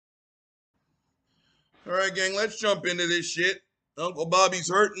All right, gang, let's jump into this shit. Uncle Bobby's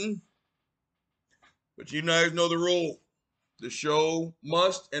hurting, but you guys know the rule. The show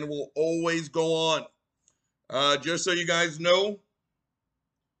must and will always go on. Just so you guys know,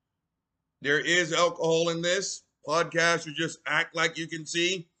 there is alcohol in this. Podcasters just act like you can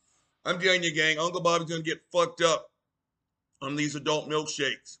see. I'm telling you, gang, Uncle Bobby's going to get fucked up on these adult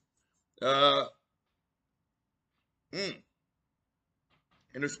milkshakes. Uh,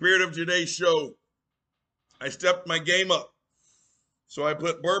 In the spirit of today's show, I stepped my game up. So I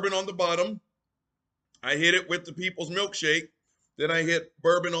put bourbon on the bottom. I hit it with the people's milkshake. Then I hit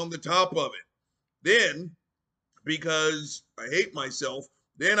bourbon on the top of it. Then, because I hate myself,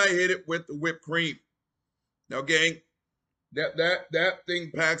 then I hit it with the whipped cream. Now, gang, that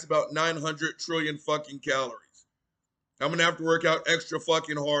thing packs about 900 trillion fucking calories. I'm gonna have to work out extra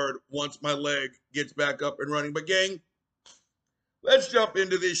fucking hard once my leg gets back up and running. But gang, let's jump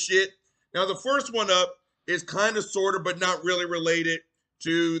into this shit. Now, the first one up is kind of, sort of, but not really related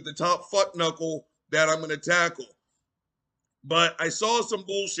to the top fuck knuckle that I'm gonna tackle. But I saw some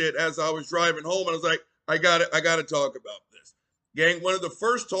bullshit as I was driving home, and I was like, I gotta talk about this. Gang, one of the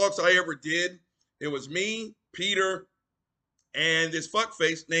first talks I ever did, it was me, Peter, and this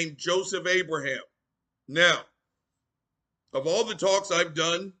fuckface named Joseph Abraham. Now, of all the talks I've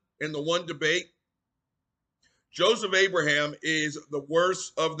done in the one debate, Joseph Abraham is the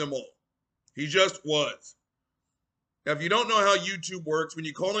worst of them all. He just was. Now, if you don't know how YouTube works, when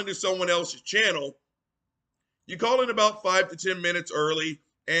you call into someone else's channel, you call in about 5 to 10 minutes early,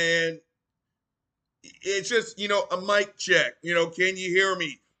 and it's just, a mic check. Can you hear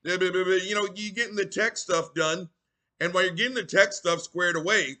me? You getting the tech stuff done, and while you're getting the tech stuff squared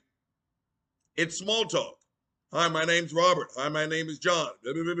away, it's small talk. Hi, my name's Robert. Hi, my name is John.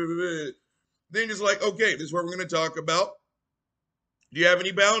 Then it's like, okay, this is what we're going to talk about. Do you have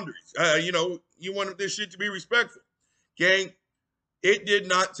any boundaries? You want this shit to be respectful. Gang, it did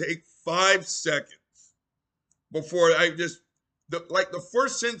not take 5 seconds before I just, the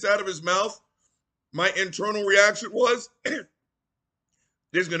first sentence out of his mouth, my internal reaction was,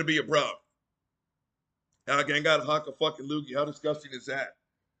 there's going to be a problem. Gang, got a hock a fucking loogie. How disgusting is that?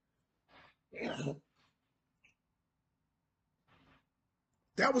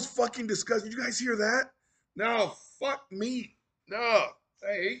 That was fucking disgusting. Did you guys hear that? No, fuck me. No,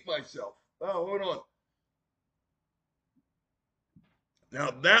 I hate myself. Oh, hold on.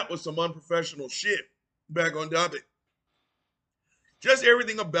 Now that was some unprofessional shit. Back on topic. Just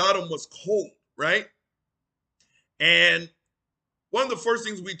everything about him was cold, right? And one of the first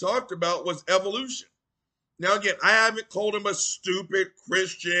things we talked about was evolution. Now, again, I haven't called him a stupid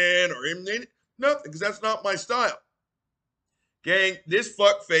Christian or anything, nothing, because that's not my style. Gang, this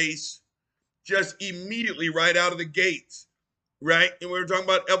fuckface just immediately right out of the gates, right? And we were talking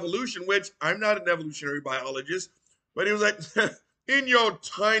about evolution, which I'm not an evolutionary biologist, but he was like, in your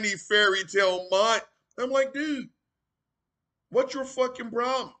tiny fairy tale mind. I'm like, dude, what's your fucking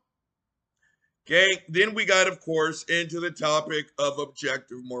problem? Okay, then we got, of course, into the topic of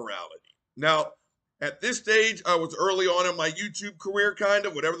objective morality. Now, at this stage, I was early on in my YouTube career, kind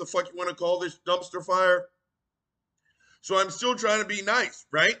of, whatever the fuck you want to call this dumpster fire. So I'm still trying to be nice,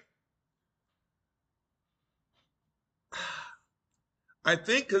 right? I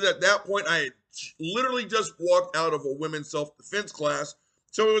think because at that point, I had literally just walked out of a women's self-defense class,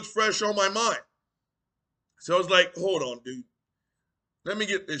 so it was fresh on my mind. So I was like, hold on, dude. Let me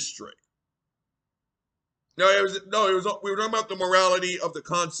get this straight. We were talking about the morality of the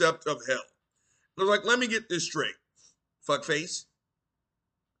concept of hell. I was like, let me get this straight, fuckface.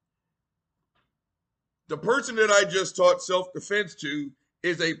 The person that I just taught self-defense to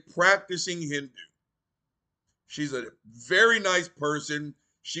is a practicing Hindu. She's a very nice person.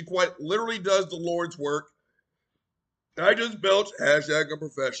 She quite literally does the Lord's work. I just belch, hashtag a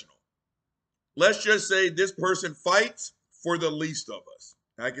professional. Let's just say this person fights for the least of us.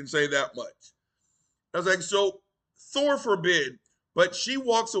 I can say that much. I was like, so Thor forbid, but she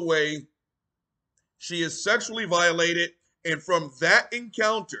walks away. She is sexually violated. And from that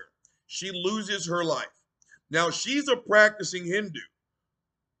encounter, she loses her life. Now, she's a practicing Hindu.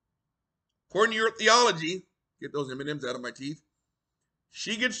 According to your theology, get those M&Ms out of my teeth,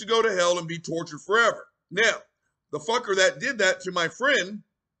 she gets to go to hell and be tortured forever. Now, the fucker that did that to my friend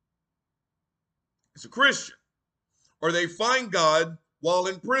is a Christian. Or they find God while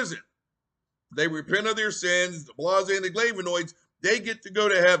in prison. They repent of their sins, the blase and the flavonoids, they get to go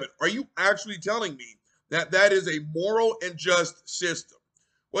to heaven. Are you actually telling me that that is a moral and just system?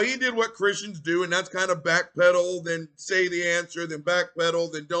 Well, he did what Christians do, and that's kind of backpedal, then say the answer, then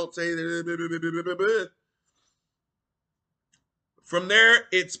backpedal, then don't say the... From there,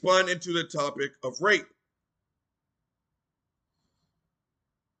 it spun into the topic of rape.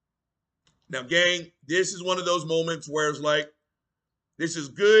 Now, gang, this is one of those moments where it's like, this is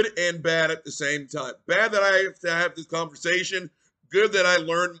good and bad at the same time. Bad that I have to have this conversation. Good that I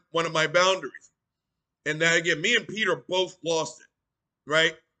learned one of my boundaries. And that, again, me and Peter both lost it,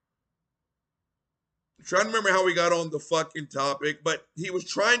 right? I'm trying to remember how we got on the fucking topic, but he was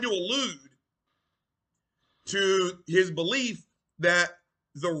trying to allude to his belief that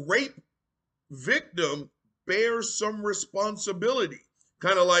the rape victim bears some responsibility.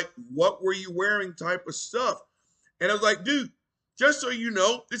 Kind of like, what were you wearing type of stuff. And I was like, dude, just so you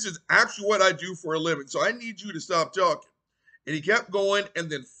know, this is actually what I do for a living. So I need you to stop talking. And he kept going. And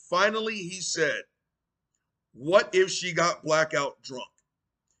then finally he said, what if she got blackout drunk?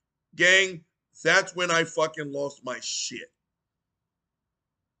 Gang, that's when I fucking lost my shit.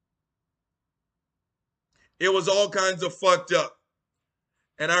 It was all kinds of fucked up.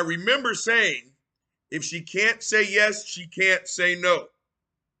 And I remember saying, if she can't say yes, she can't say no.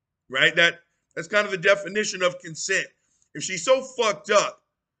 Right? That's kind of the definition of consent. If she's so fucked up,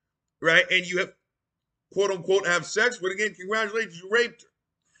 right, and you have, quote unquote, have sex with her, again, congratulations, you raped her.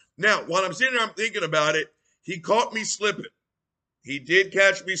 Now, while I'm sitting there, I'm thinking about it, he caught me slipping. He did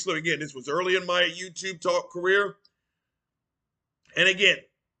catch me slipping. Again, this was early in my YouTube talk career. And again,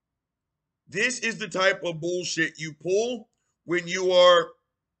 this is the type of bullshit you pull when you are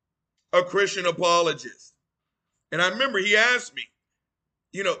a Christian apologist. And I remember he asked me,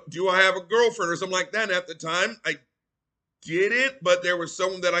 do I have a girlfriend or something like that? And at the time, I didn't, but there was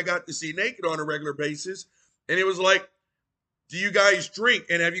someone that I got to see naked on a regular basis. And it was like, do you guys drink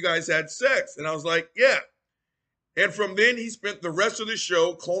and have you guys had sex? And I was like, yeah. And from then he spent the rest of the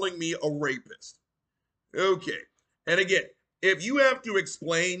show calling me a rapist. Okay. And again, if you have to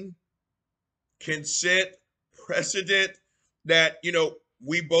explain consent, precedent, that,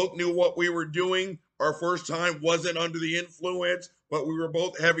 we both knew what we were doing. Our first time wasn't under the influence, but we were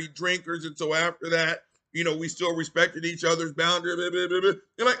both heavy drinkers. And so after that, we still respected each other's boundaries.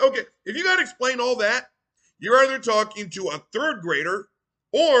 You're like, okay, if you got to explain all that, you're either talking to a third grader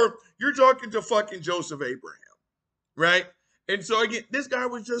or you're talking to fucking Joseph Abraham, right? And so again, this guy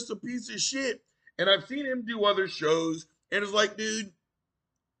was just a piece of shit. And I've seen him do other shows, and it's like, dude,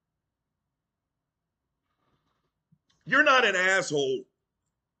 you're not an asshole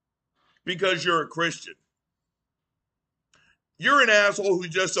because you're a Christian. You're an asshole who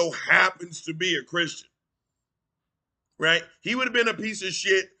just so happens to be a Christian, right? He would have been a piece of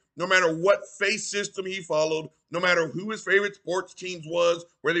shit no matter what faith system he followed, no matter who his favorite sports teams was,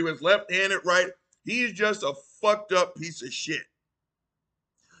 whether he was left-handed, right? He is just a fucked up piece of shit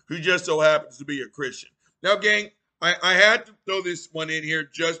who just so happens to be a Christian. Now, gang, I had to throw this one in here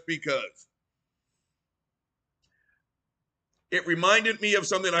just because it reminded me of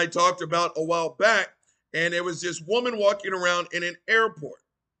something I talked about a while back, and it was this woman walking around in an airport,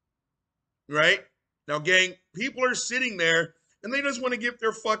 right? Now, gang, people are sitting there, and they just want to get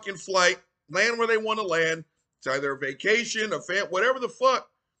their fucking flight, land where they want to land. It's either a vacation, a whatever the fuck.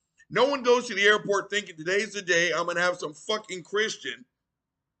 No one goes to the airport thinking today's the day I'm going to have some fucking Christian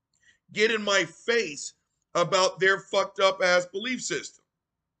get in my face about their fucked up ass belief system,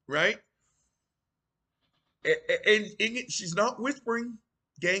 right? And she's not whispering,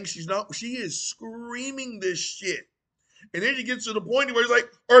 gang. She is screaming this shit. And then she gets to the point where it's like,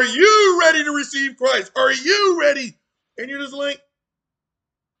 are you ready to receive Christ? Are you ready? And you're just like,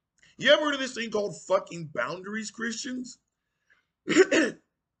 you ever heard of this thing called fucking boundaries, Christians?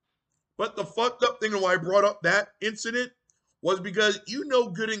 But the fucked up thing and why I brought up that incident was because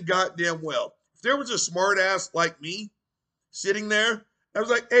good and goddamn well, if there was a smart ass like me sitting there, I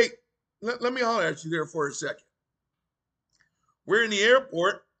was like, hey, let me holler at you there for a second. We're in the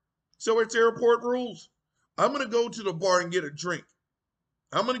airport, so it's airport rules. I'm going to go to the bar and get a drink.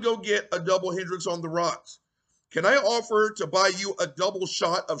 I'm going to go get a double Hendrix on the rocks. Can I offer to buy you a double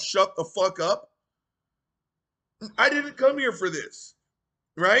shot of shut the fuck up? I didn't come here for this,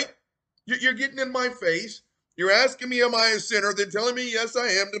 right? You're getting in my face. You're asking me, am I a sinner? Then telling me, yes, I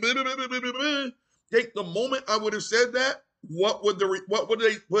am. Take the moment I would have said that, what would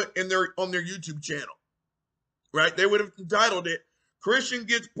they put in on their YouTube channel? Right? They would have entitled it, Christian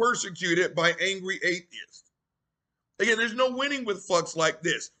Gets Persecuted by Angry Atheist. Again, there's no winning with fucks like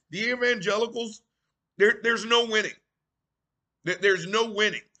this. The evangelicals, there's no winning. There's no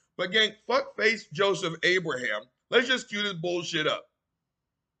winning. But gang, fuckface Joseph Abraham, let's just cue this bullshit up.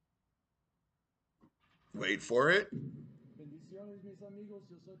 Wait for it. Bendiciones, mis amigos.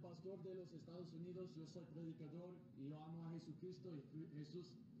 Yo soy pastor de los Estados Unidos. Yo soy predicador y yo amo a Jesucristo y Jesús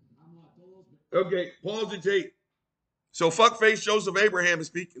amo a todos. Okay, pause the tape. So fuckface Joseph Abraham is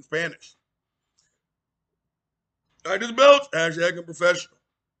speaking Spanish. I just belch, hashtag I'm professional.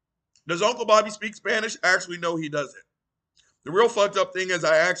 Does Uncle Bobby speak Spanish? Actually, no, he doesn't. The real fucked up thing is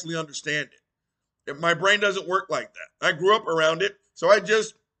I actually understand it. My brain doesn't work like that. I grew up around it, so I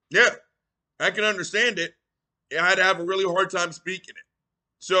just, yeah, I can understand it. I'd have a really hard time speaking it.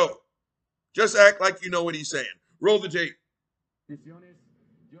 So just act like you know what he's saying. Roll the tape. Bendiciones.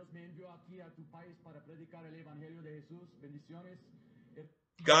 Dios me envió aquí a tu país para predicar el evangelio de Jesús. Bendiciones.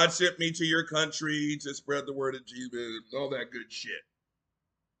 God sent me to your country to spread the word of Jesus, all that good shit.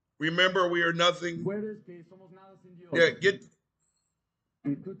 Remember, we are nothing. Puedes que somos nada sin Dios. Yeah, get.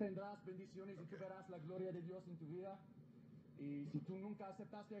 Y tú tendrás bendiciones y tú verás la gloria de Dios en tu vida. Y si tú nunca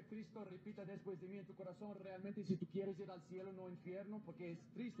aceptaste a Cristo, repita después de mí en tu corazón, realmente si tú quieres ir al cielo, no infierno, porque es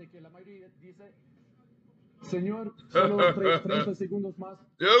triste que la mayoría dice, Señor, solo 30 segundos más.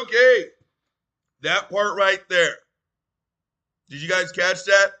 Okay, that part right there. Did you guys catch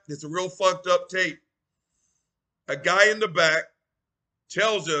that? It's a real fucked up tape. A guy in the back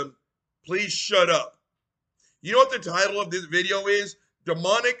tells him, please shut up. You know what the title of this video is?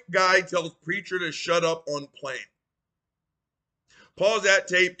 Demonic guy tells preacher to shut up on plane. Pause that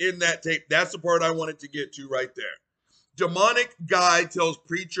tape, in that tape. That's the part I wanted to get to right there. Demonic guy tells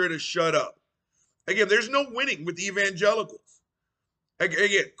preacher to shut up. Again, there's no winning with evangelicals.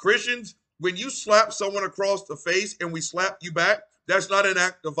 Again, Christians, when you slap someone across the face and we slap you back, that's not an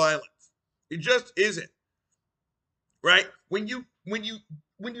act of violence. It just isn't. Right? When you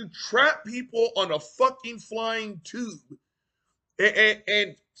trap people on a fucking flying tube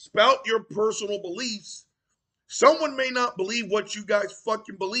and spout your personal beliefs, someone may not believe what you guys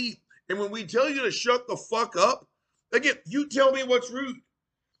fucking believe. And when we tell you to shut the fuck up, again, you tell me what's rude.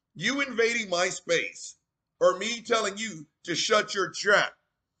 You invading my space or me telling you to shut your trap.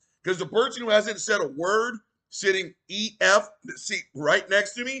 Because the person who hasn't said a word sitting EF, the seat right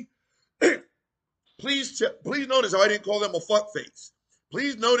next to me, please notice how I didn't call them a fuckface.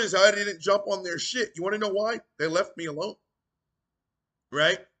 Please notice how I didn't jump on their shit. You want to know why? They left me alone.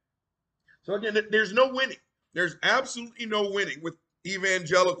 Right? So again, there's no winning. There's absolutely no winning with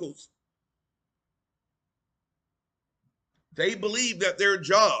evangelicals. They believe that their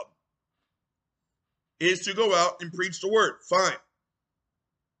job is to go out and preach the word. Fine.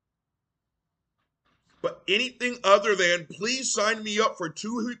 But anything other than, please sign me up for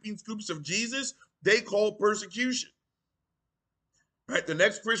 2 heaping scoops of Jesus, they call persecution. Right? The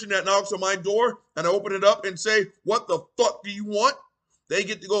next Christian that knocks on my door and I open it up and say, what the fuck do you want? They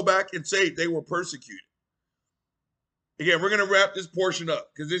get to go back and say they were persecuted. Again, we're going to wrap this portion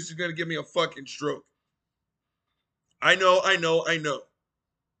up because this is going to give me a fucking stroke. I know.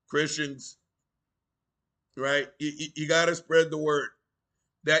 Christians, right? You got to spread the word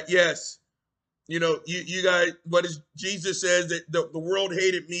that, yes, you guys, what is Jesus says that the world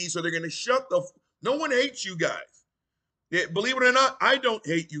hated me, so they're going to shut no one hates you guys. Yeah, believe it or not, I don't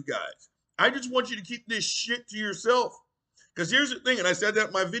hate you guys. I just want you to keep this shit to yourself. Because here's the thing, and I said that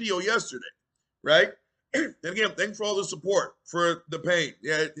in my video yesterday, right? And again, thanks for all the support, for the pain.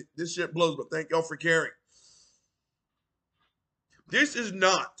 Yeah, this shit blows, but thank y'all for caring. This is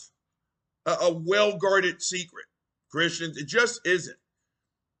not a well-guarded secret, Christians. It just isn't,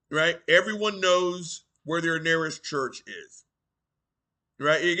 right? Everyone knows where their nearest church is,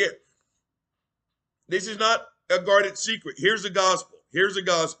 right? Again, this is not a guarded secret. Here's the gospel.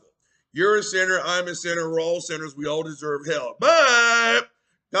 You're a sinner. I'm a sinner. We're all sinners. We all deserve hell. But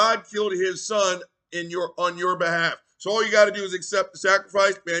God killed his son on your behalf. So all you got to do is accept the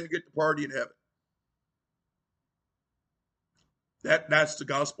sacrifice, bam, you get the party in heaven. That's the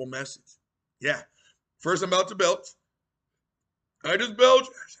gospel message. Yeah. First, I'm about to belch. I just belch.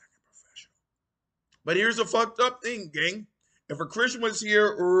 But here's a fucked up thing, gang. If a Christian was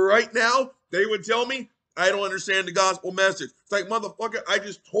here right now, they would tell me, I don't understand the gospel message. It's like, motherfucker, I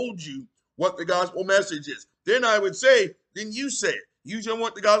just told you what the gospel message is. Then I would say, then you say it. You know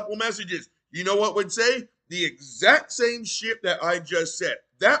what the gospel message is. You know what would say? The exact same shit that I just said.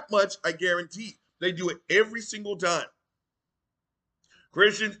 That much I guarantee. They do it every single time.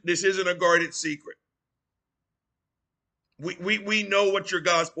 Christians, this isn't a guarded secret. We know what your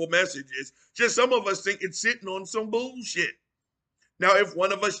gospel message is. Just some of us think it's sitting on some bullshit. Now, if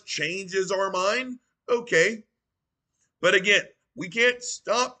one of us changes our mind, okay. But again, we can't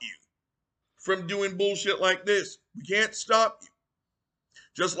stop you from doing bullshit like this. We can't stop you.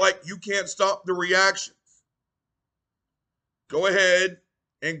 Just like you can't stop the reactions. Go ahead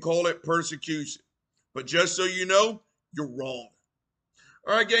and call it persecution. But just so you know, you're wrong.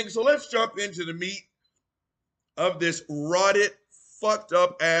 All right, gang, so let's jump into the meat of this rotted, fucked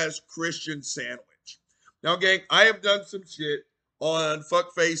up ass Christian sandwich. Now, gang, I have done some shit on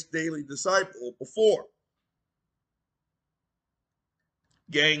Fuckface Daily Disciple before.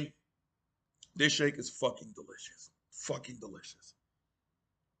 Gang, This shake is fucking delicious. Fucking delicious.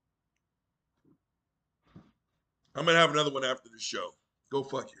 I'm going to have another one after the show. Go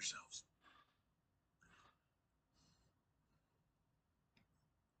fuck yourselves.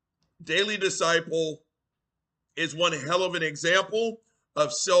 Daily Disciple is one hell of an example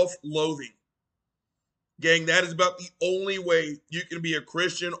of self-loathing. Gang, that is about the only way you can be a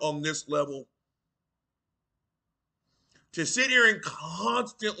Christian on this level. To sit here and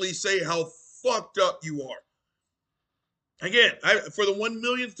constantly say how fucked up you are. Again, for the 1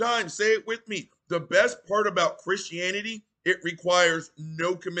 millionth time, say it with me. The best part about Christianity, it requires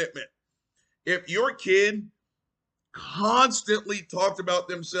no commitment. If your kid constantly talked about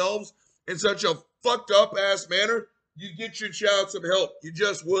themselves in such a fucked up ass manner, you get your child some help. You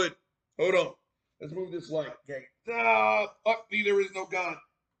just would. Hold on. Let's move this light, gang. Fuck me, there is no God.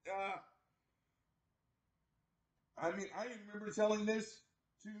 I remember telling this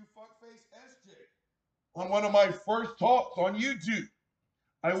to Fuckface SJ on one of my first talks on YouTube.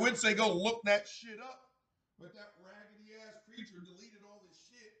 I would say go look that shit up, but that raggedy ass creature deleted all this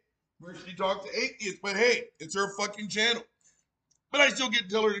shit where she talked to atheists. But hey, it's her fucking channel. But I still get to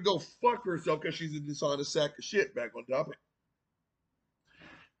tell her to go fuck herself because she's a dishonest sack of shit. Back on topic.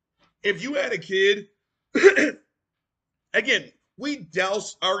 If you had a kid, again, we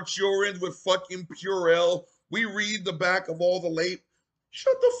douse our children with fucking Purell. We read the back of all the late.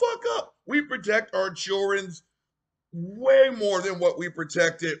 Shut the fuck up. We protect our children's way more than what we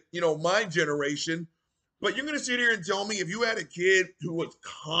protected, my generation. But you're going to sit here and tell me if you had a kid who was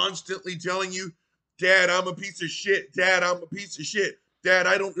constantly telling you, Dad, I'm a piece of shit. Dad, I'm a piece of shit. Dad,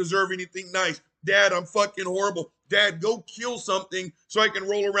 I don't deserve anything nice. Dad, I'm fucking horrible. Dad, go kill something so I can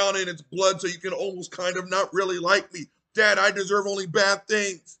roll around in its blood so you can almost kind of not really like me. Dad, I deserve only bad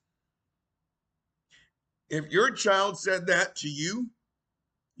things. If your child said that to you,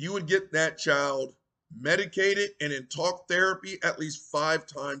 you would get that child medicated and in talk therapy at least 5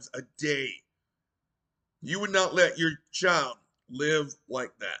 times a day. You would not let your child live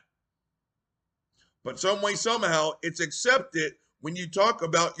like that. But some way, somehow, it's accepted when you talk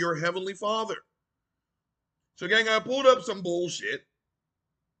about your Heavenly Father. So, gang, I pulled up some bullshit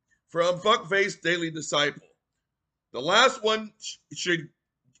from Fuckface Daily Disciple. The last one should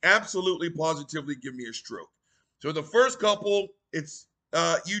absolutely positively give me a stroke. So the first couple, it's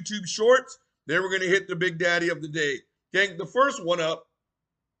YouTube shorts. Then we're going to hit the big daddy of the day. Gang, the first one up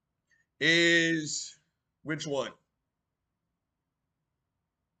is, which one?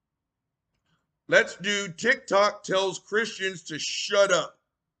 Let's do TikTok tells Christians to shut up.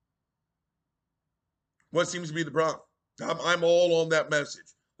 What seems to be the problem? I'm all on that message.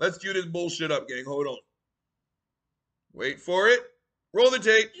 Let's do this bullshit up, gang. Hold on. Wait for it. Roll the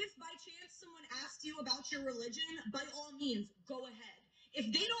tape. If by chance someone asks you about your religion, by all means, go ahead. If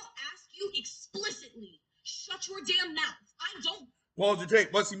they don't ask you explicitly, shut your damn mouth. I don't. Pause the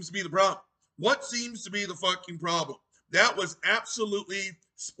tape. What seems to be the problem? What seems to be the fucking problem? That was absolutely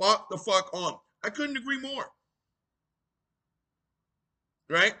spot the fuck on. I couldn't agree more.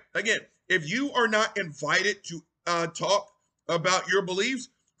 Right? Again, if you are not invited to talk about your beliefs,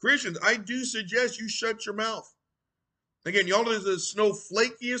 Christians, I do suggest you shut your mouth. Again, y'all are the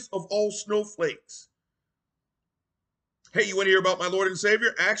snowflakiest of all snowflakes. Hey, you want to hear about my Lord and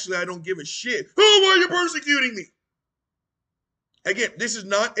Savior? Actually, I don't give a shit. Oh, why are you persecuting me? Again, this is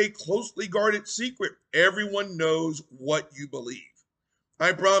not a closely guarded secret. Everyone knows what you believe.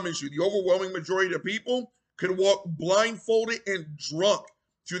 I promise you, the overwhelming majority of people can walk blindfolded and drunk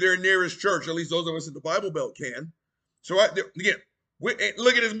to their nearest church. At least those of us in the Bible Belt can. So, again,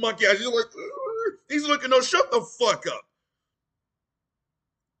 look at his monkey eyes. He's looking, no, shut the fuck up.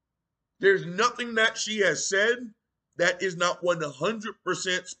 There's nothing that she has said that is not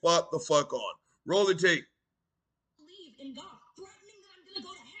 100% spot the fuck on. Roll the tape. Believe in God. Threatening that I'm gonna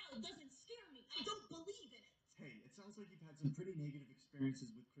go to hell doesn't scare me. I don't believe in it. Hey, it sounds like you've had some pretty negative experiences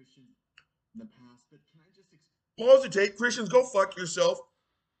with Christians in the past, but can I just pause the tape? Christians, go fuck yourself.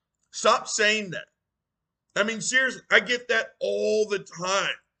 Stop saying that. I mean, seriously, I get that all the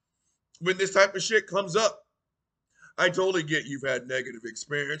time when this type of shit comes up. I totally get you've had negative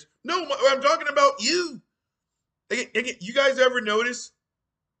experience. No, I'm talking about you. Again, you guys ever notice?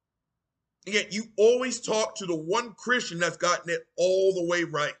 Again, you always talk to the one Christian that's gotten it all the way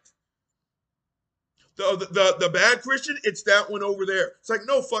right. The bad Christian, it's that one over there. It's like,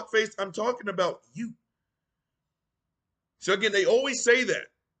 no, fuckface, I'm talking about you. So again, they always say that,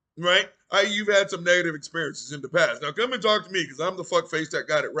 right? You've had some negative experiences in the past. Now come and talk to me because I'm the fuckface that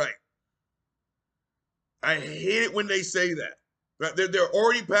got it right. I hate it when they say that. Right? They're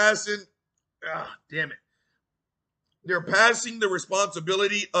already passing, damn it. They're passing the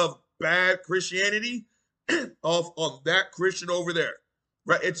responsibility of bad Christianity off on that Christian over there.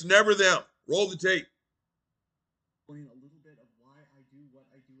 Right? It's never them. Roll the tape. Explain a little bit of why I do what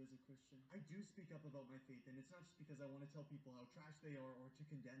I do as a Christian. I do speak up about my faith, and it's not just because I want to tell people how trash they are or to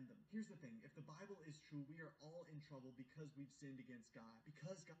condemn them. Here's the thing. If the Bible is true, we are all in trouble because we've sinned against God.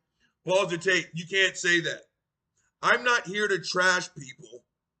 Because God... Pause the tape. You can't say that. I'm not here to trash people.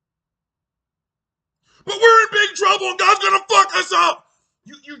 But we're in big trouble and God's going to fuck us up.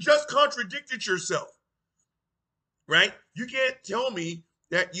 You just contradicted yourself. Right? You can't tell me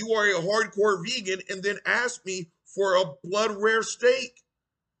that you are a hardcore vegan and then ask me for a blood rare steak.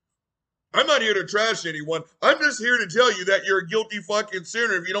 I'm not here to trash anyone. I'm just here to tell you that you're a guilty fucking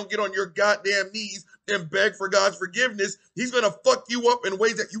sinner. If you don't get on your goddamn knees and beg for God's forgiveness, he's going to fuck you up in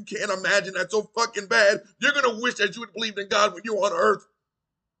ways that you can't imagine. That's so fucking bad. You're going to wish that you had believed in God when you were on earth.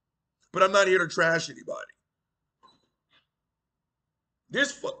 But I'm not here to trash anybody.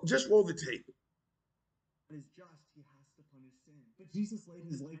 Just roll the tape. Is just, he has to punish sin. But Jesus laid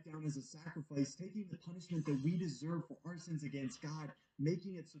his life down as a sacrifice, taking the punishment that we deserve for our sins against God,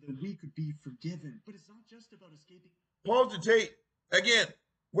 making it so that we could be forgiven. But it's not just about escaping. Pause the tape. Again,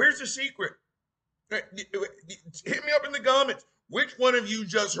 where's the secret? Hit me up in the comments. Which one of you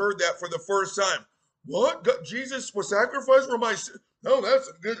just heard that for the first time? What? Jesus was sacrificed for my sin? No, that's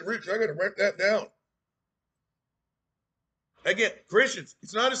a good reach. I got to write that down. Again, Christians,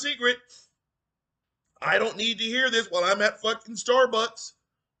 it's not a secret. I don't need to hear this while I'm at fucking Starbucks.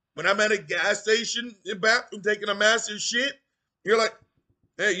 When I'm at a gas station in bathroom taking a massive shit, you're like,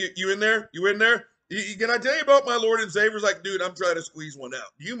 hey, you in there? You in there? Can I tell you about my Lord and Savior's like, dude, I'm trying to squeeze one out.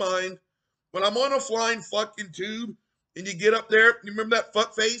 Do you mind? When I'm on a flying fucking tube and you get up there, you remember that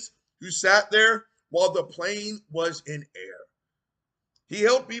fuck face who sat there while the plane was in air? He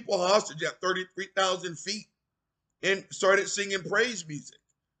held people hostage at 33,000 feet and started singing praise music.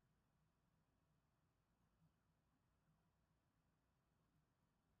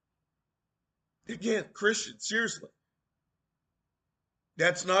 Again, Christians, seriously.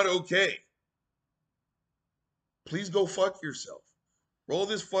 That's not okay. Please go fuck yourself. Roll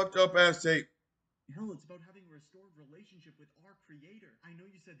this fucked up ass tape. Hell, it's about having a restored relationship with our Creator. I know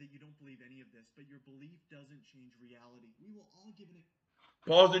you said that you don't believe any of this, but your belief doesn't change reality. We will all give it a...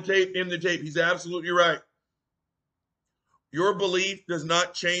 Pause the tape, in the tape. He's absolutely right. Your belief does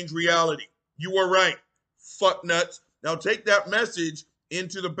not change reality. You are right. Fuck nuts. Now take that message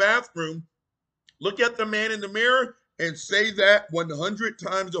into the bathroom. Look at the man in the mirror and say that 100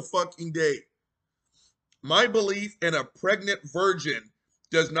 times a fucking day. My belief in a pregnant virgin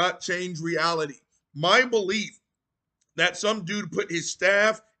does not change reality. My belief that some dude put his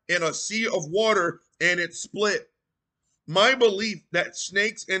staff in a sea of water and it split. My belief that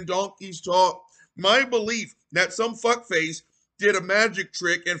snakes and donkeys talk. My belief that some fuckface did a magic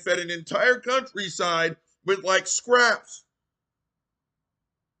trick and fed an entire countryside with like scraps.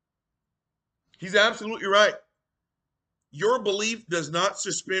 He's absolutely right. Your belief does not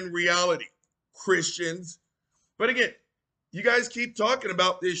suspend reality, Christians. But again, you guys keep talking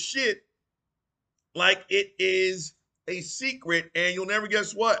about this shit like it is a secret, and you'll never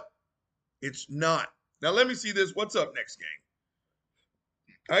guess what? It's not. Now let me see this. What's up next,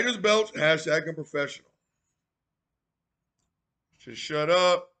 gang? I just belched, hashtag I'm professional. Just shut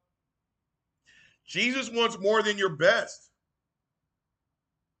up. Jesus wants more than your best.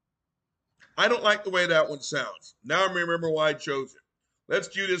 I don't like the way that one sounds. Now I remember why I chose it. Let's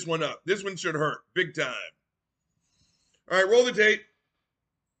cue this one up. This one should hurt big time. All right, roll the tape.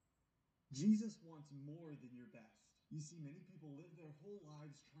 Jesus wants more than your best. You see, many people live their whole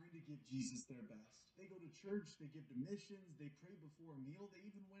lives trying to give Jesus their best. They go to church, they give to missions, they pray before a meal, they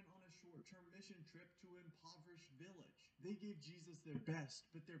even went on a short-term mission trip to an impoverished village. They gave Jesus their best,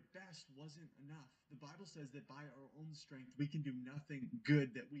 but their best wasn't enough. The Bible says that by our own strength, we can do nothing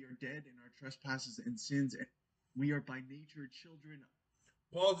good, that we are dead in our trespasses and sins, and we are by nature children.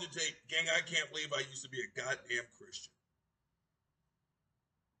 Pause the tape. Gang, I can't believe I used to be a goddamn Christian.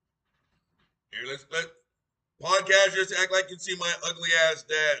 Here, let podcasters act like you see my ugly ass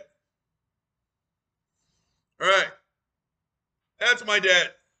dad. All right. That's my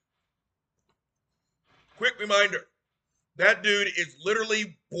dad. Quick reminder. That dude is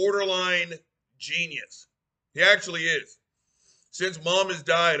literally borderline genius. He actually is. Since mom has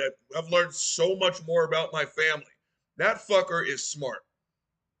died, I've learned so much more about my family. That fucker is smart.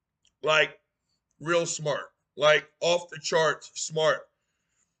 Like, real smart. Like, off the charts smart.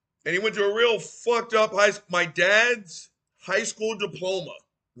 And he went to a real fucked up high school. My dad's high school diploma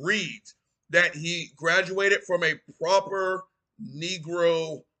reads that he graduated from a proper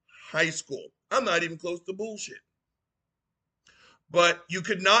Negro high school. I'm not even close to bullshit. but you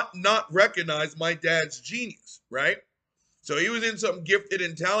could not recognize my dad's genius, right? So he was in some gifted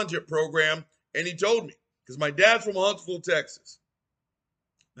and talented program, and he told me, because my dad's from Huntsville, Texas,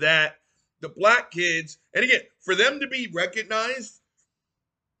 that the black kids, and again, for them to be recognized,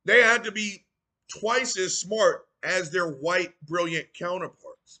 they had to be twice as smart as their white, brilliant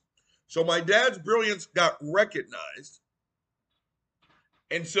counterparts. So my dad's brilliance got recognized.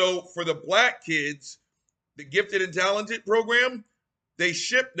 And so for the black kids, the gifted and talented program, they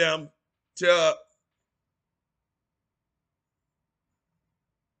shipped them to,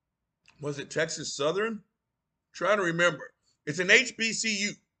 was it Texas Southern? I'm trying to remember. It's an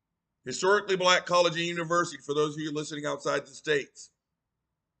HBCU, historically black college and university, for those of you listening outside the states.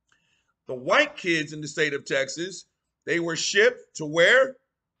 The white kids in the state of Texas, they were shipped to where?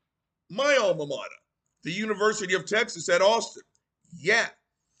 My alma mater, the University of Texas at Austin. Yeah.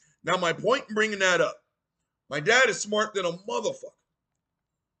 Now, my point in bringing that up, my dad is smart than a motherfucker.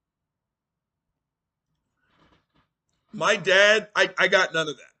 My dad, I got none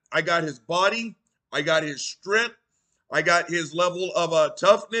of that. I got his body. I got his strength. I got his level of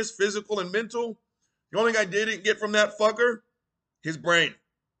toughness, physical and mental. The only thing I didn't get from that fucker, his brain.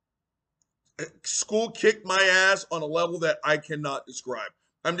 School kicked my ass on a level that I cannot describe.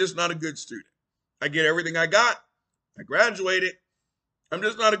 I'm just not a good student. I get everything I got. I graduated. I'm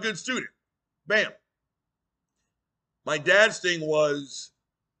just not a good student. Bam. My dad's thing was,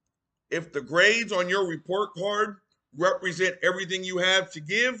 if the grades on your report card represent everything you have to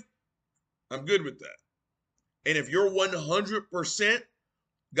give, I'm good with that. And if you're 100%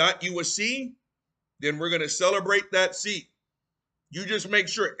 got you a C, then we're going to celebrate that C. You just make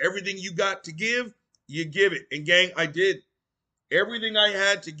sure everything you got to give, you give it. And gang, I did. Everything I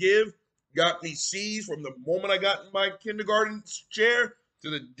had to give got me C's from the moment I got in my kindergarten chair to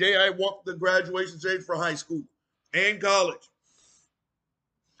the day I walked the graduation stage for high school and college.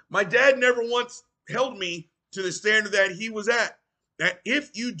 My dad never once held me to the standard that he was at. That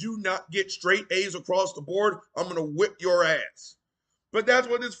if you do not get straight A's across the board, I'm going to whip your ass. But that's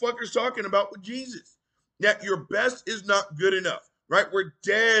what this fucker's talking about with Jesus. That your best is not good enough, right? We're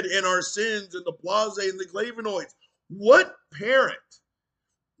dead in our sins and the blase and the flavonoids. What parent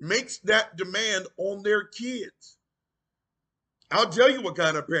makes that demand on their kids? I'll tell you what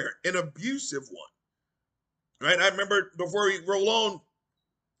kind of parent, an abusive one, right? I remember before we roll on,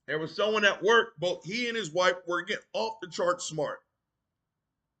 there was someone at work, both he and his wife were getting off the chart smart.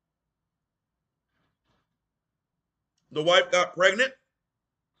 The wife got pregnant,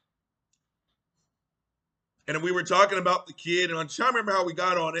 and we were talking about the kid, and I'm trying to remember how we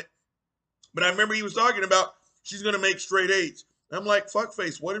got on it, but I remember he was talking about she's going to make straight A's. I'm like,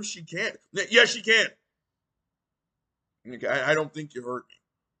 fuckface, what if she can't? Yes, she can. Okay, I don't think you heard me.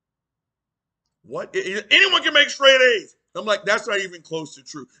 What? Anyone can make straight A's. I'm like, that's not even close to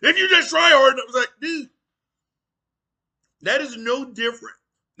true. If you just try hard, I was like, dude, that is no different.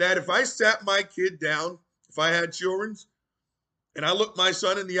 That if I sat my kid down, if I had children, and I looked my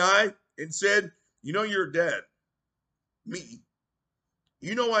son in the eye and said, you know, you're dad, me.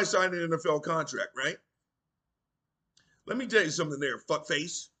 You know I signed an NFL contract, right? Let me tell you something there,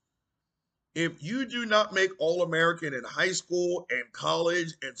 fuckface. If you do not make All-American in high school and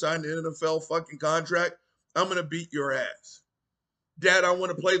college and sign an NFL fucking contract, I'm going to beat your ass. Dad, I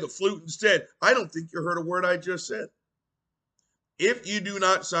want to play the flute instead. I don't think you heard a word I just said. If you do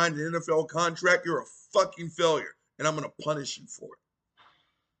not sign an NFL contract, you're a fucking failure, and I'm going to punish you for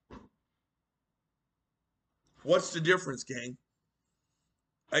it. What's the difference, gang?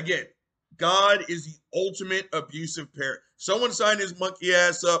 Again, God is the ultimate abusive parent. Someone signed his monkey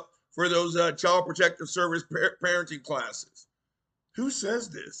ass up for those child protective service parenting classes. Who says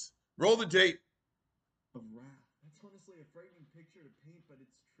this? Roll the tape. Of wrath. That's honestly a frightening picture to paint, but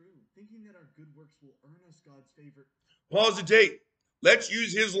it's true. Thinking that our good works will earn us God's favor. Pause the tape. Let's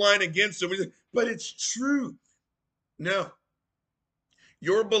use his line against him. But it's true. No.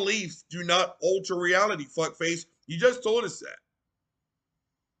 Your beliefs do not alter reality, fuckface. You just told us that.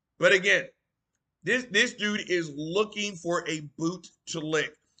 But again, this dude is looking for a boot to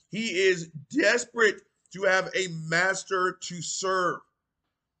lick. He is desperate to have a master to serve.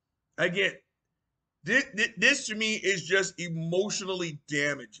 Again, this to me is just emotionally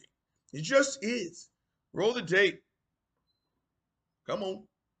damaging. It just is. Roll the tape. Come on.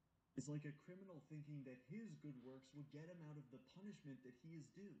 It's like a criminal thinking that his good works will get him out of the punishment that he is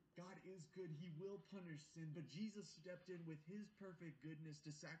due. God is good. He will punish sin, but Jesus stepped in with his perfect goodness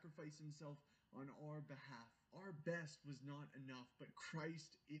to sacrifice himself on our behalf. Our best was not enough, but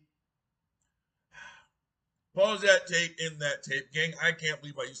Christ, Pause that tape, in that tape. Gang, I can't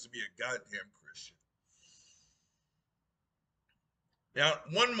believe I used to be a goddamn Christian. Now,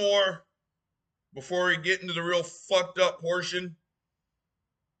 one more before we get into the real fucked up portion.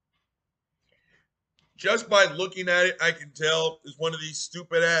 Just by looking at it, I can tell it's one of these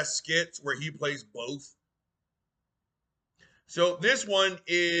stupid ass skits where he plays both. So this one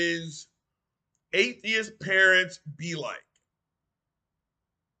is Atheist Parents Be Like.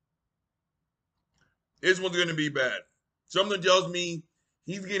 This one's going to be bad. Something tells me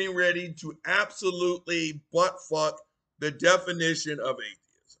he's getting ready to absolutely butt fuck the definition of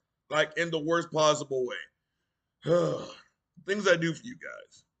atheism, like in the worst possible way. Things I do for you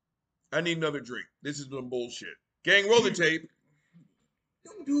guys. I need another drink. This is some bullshit. Gang, roll the tape.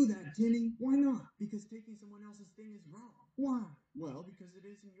 Don't do that, Timmy. Why not? Because taking someone else's thing is wrong. Why? Well, because it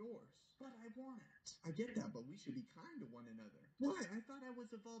isn't yours. But I want it. I get that, but we should be kind to one another. Why? I thought I was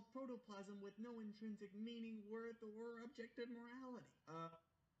evolved protoplasm with no intrinsic meaning, worth, or objective morality.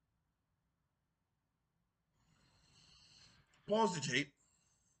 Pause the tape.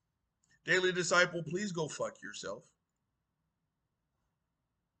 Daily Disciple, please go fuck yourself.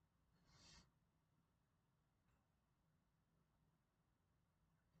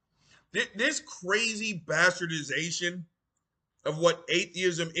 This crazy bastardization of what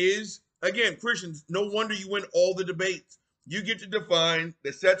atheism is, again, Christians, no wonder you win all the debates. You get to define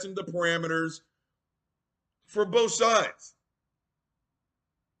the sets and the parameters for both sides.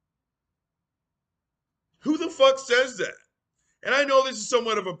 Who the fuck says that? And I know this is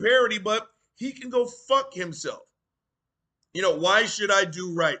somewhat of a parody, but he can go fuck himself. You know, why should I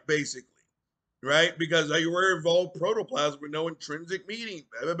do right, basically? Right? Because you were involved protoplasm with no intrinsic meaning.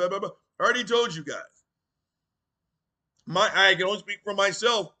 Blah, blah, blah, blah. I already told you guys. I can only speak for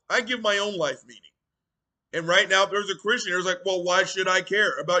myself. I give my own life meaning. And right now, if there's a Christian who's like, well, why should I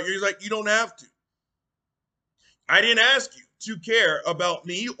care about you? He's like, you don't have to. I didn't ask you to care about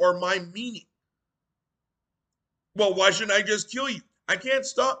me or my meaning. Well, why shouldn't I just kill you? I can't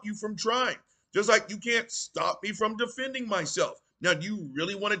stop you from trying. Just like you can't stop me from defending myself. Now, do you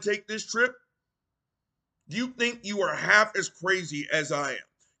really want to take this trip? Do you think you are half as crazy as I am?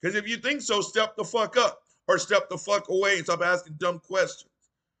 Because if you think so, step the fuck up or step the fuck away and stop asking dumb questions,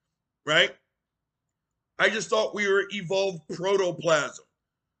 right? I just thought we were evolved protoplasm.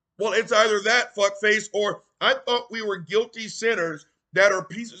 Well, it's either that fuckface or I thought we were guilty sinners that are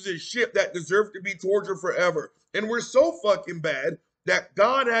pieces of shit that deserve to be tortured forever. And we're so fucking bad that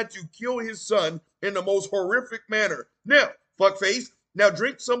God had to kill his son in the most horrific manner. Now, fuckface, now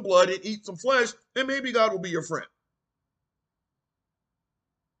drink some blood and eat some flesh, and maybe God will be your friend.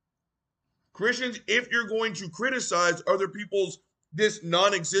 Christians, if you're going to criticize other people's this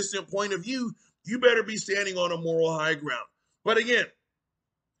non-existent point of view, you better be standing on a moral high ground. But again,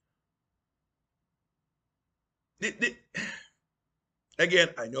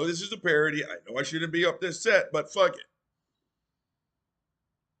 I know this is a parody. I know I shouldn't be up this set, but fuck it.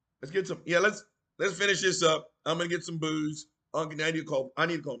 Let's get some. Yeah, let's finish this up. I'm gonna get some booze. I need to calm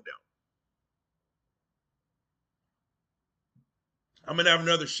down. I'm gonna have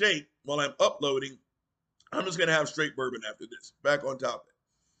another shake while I'm uploading. I'm just gonna have straight bourbon after this. Back on topic.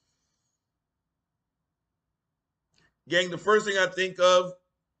 Gang, the first thing I think of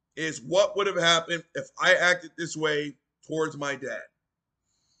is what would have happened if I acted this way towards my dad.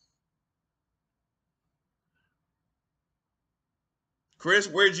 Chris,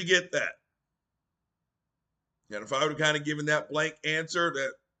 where'd you get that? And if I would have kind of given that blank answer,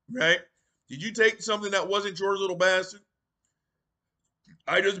 that, right? Did you take something that wasn't yours, little bastard?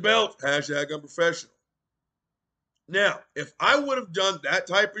 I just belched. Hashtag unprofessional. Now, if I would have done that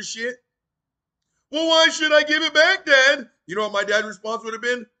type of shit, well, why should I give it back, Dad? You know what my dad's response would have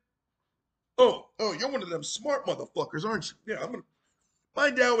been? Oh, you're one of them smart motherfuckers, aren't you? Yeah, my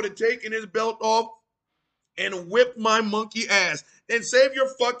dad would have taken his belt off and whipped my monkey ass. And save your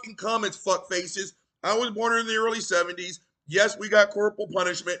fucking comments, fuck faces. I was born in the early 70s. Yes, we got corporal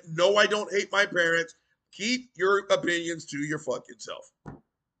punishment. No, I don't hate my parents. Keep your opinions to your fucking self.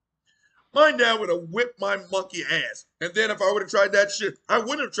 My dad would have whipped my monkey ass. And then if I would have tried that shit, I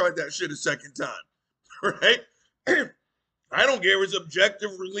wouldn't have tried that shit a second time. Right? I don't care if it's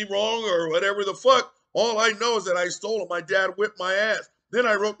objectively wrong or whatever the fuck. All I know is that I stole it. My dad whipped my ass. Then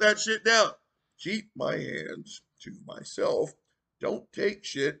I wrote that shit down. Keep my hands to myself. Don't take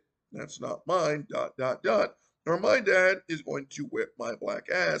shit. That's not mine. ... Or my dad is going to whip my black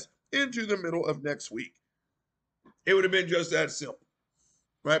ass into the middle of next week. It would have been just that simple.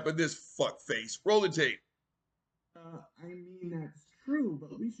 Right? But this fuck face. Roll the tape. I mean, that's true,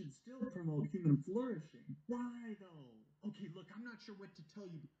 but we should still promote human flourishing. Why, though? Okay, look, I'm not sure what to tell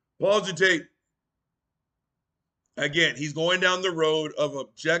you. Pause the tape. Again, he's going down the road of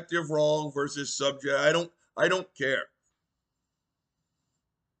objective wrong versus subject. I don't care.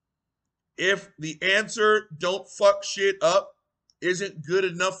 if the answer "don't fuck shit up" isn't good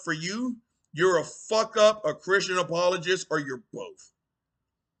enough for you, you're a fuck up, a Christian apologist, or you're both.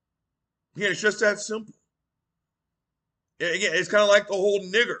 Yeah, it's just that simple. Again, it's kind of like the whole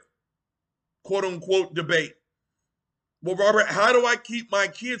nigger, quote unquote, debate. Well, Robert, how do I keep my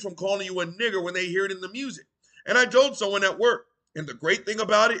kids from calling you a nigger when they hear it in the music? And I told someone at work, and the great thing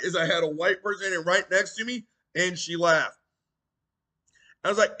about it is I had a white person in right next to me, and she laughed. I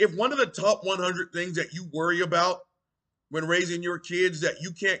was like, if one of the top 100 things that you worry about when raising your kids that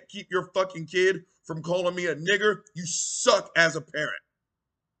you can't keep your fucking kid from calling me a nigger, you suck as a parent.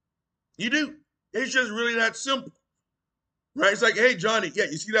 You do. It's just really that simple. Right? It's like, hey, Johnny, yeah,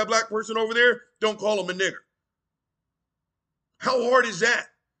 you see that black person over there? Don't call him a nigger. How hard is that?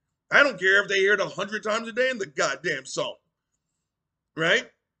 I don't care if they hear it 100 times a day in the goddamn song. Right?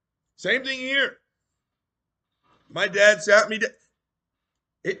 Same thing here. My dad sat me down.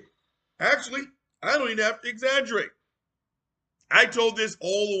 Actually, I don't even have to exaggerate. I told this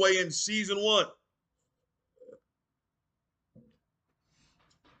all the way in season 1.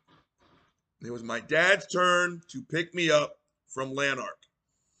 It was my dad's turn to pick me up from Lanark.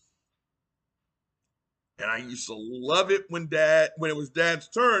 And I used to love it when it was dad's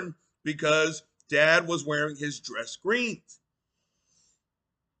turn because dad was wearing his dress greens.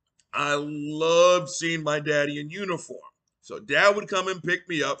 I loved seeing my daddy in uniform. So dad would come and pick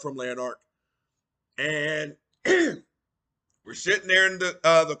me up from Lanark. And we're sitting there in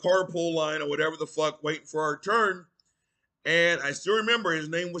the carpool line or whatever the fuck waiting for our turn. And I still remember his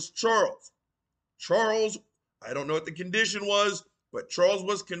name was Charles. Charles, I don't know what the condition was, but Charles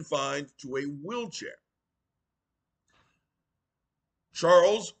was confined to a wheelchair.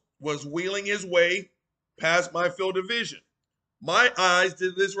 Charles was wheeling his way past my field of vision. My eyes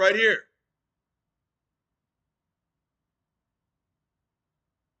did this right here.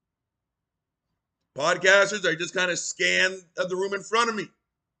 Podcasters, I just kind of scanned the room in front of me.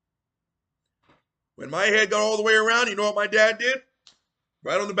 When my head got all the way around, you know what my dad did?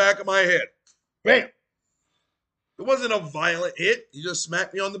 Right on the back of my head. Bam! It wasn't a violent hit. He just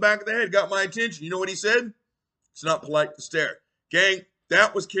smacked me on the back of the head, got my attention. You know what he said? It's not polite to stare. Gang,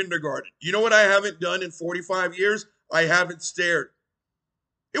 that was kindergarten. You know what I haven't done in 45 years? I haven't stared.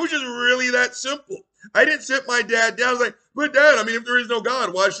 It was just really that simple. I didn't sit my dad down. I was like, but Dad, I mean, if there is no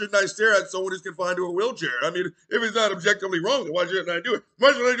God, why shouldn't I stare at someone who's confined to a wheelchair? I mean, if it's not objectively wrong, then why shouldn't I do it?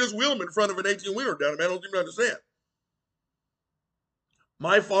 Why should I just wheel him in front of an 18-wheeler down? I don't seem to understand.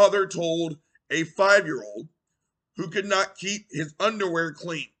 My father told a 5-year-old who could not keep his underwear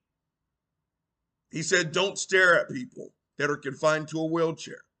clean. He said, don't stare at people that are confined to a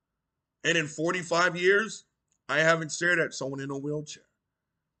wheelchair. And in 45 years, I haven't stared at someone in a wheelchair.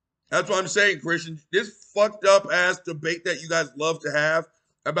 That's what I'm saying, Christian. This fucked up ass debate that you guys love to have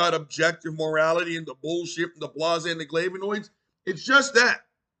about objective morality and the bullshit and the blase and the glavinoids, it's just that.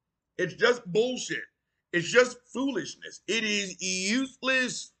 It's just bullshit. It's just foolishness. It is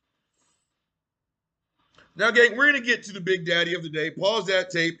useless. Now, gang, we're going to get to the big daddy of the day. Pause that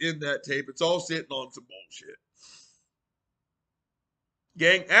tape, end that tape. It's all sitting on some bullshit.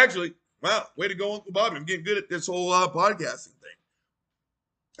 Gang, actually, wow, way to go, Uncle Bobby. I'm getting good at this whole podcasting thing.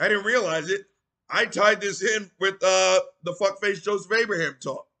 I didn't realize it. I tied this in with the fuckface Joseph Abraham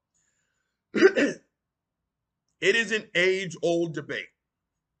talk. It is an age-old debate.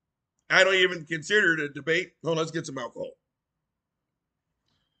 I don't even consider it a debate. Oh, let's get some alcohol.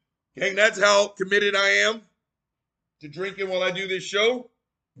 Gang, that's how committed I am to drinking while I do this show.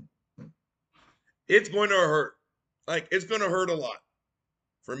 It's going to hurt. Like, it's going to hurt a lot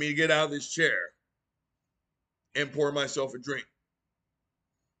for me to get out of this chair and pour myself a drink.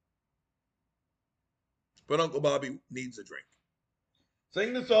 But Uncle Bobby needs a drink.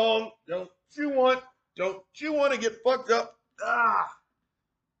 Sing the song. Don't you want to get fucked up? Ah.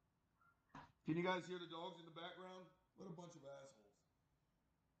 Can you guys hear the dogs in the background? What a bunch of assholes.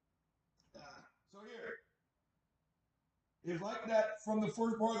 Ah. So here. It's like that from the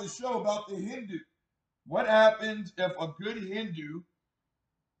first part of the show about the Hindu. What happens if a good Hindu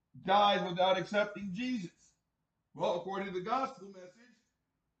dies without accepting Jesus? Well, according to the gospel message,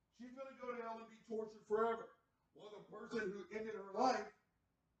 she's going to go to hell and be tortured forever. Well, the person who ended her life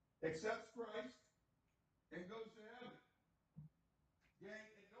accepts Christ and goes to heaven. Gang,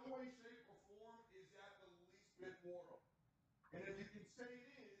 in no way, shape, or form is that the least bit moral. And if you can say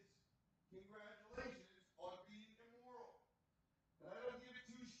it is, congratulations on being immoral. And I don't give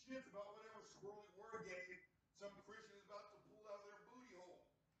two shits about whatever squirrely word game some Christian is about to pull out of their booty hole.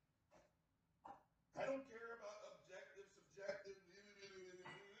 I don't care about objective, subjective.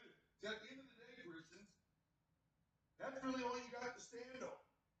 At the end of the day, Christians, that's really all you got to stand on.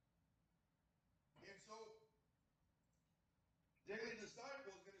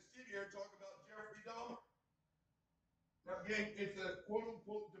 here and talk about Jeffrey Dahmer. Now, gang, it's a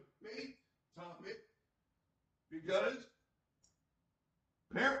quote-unquote debate topic because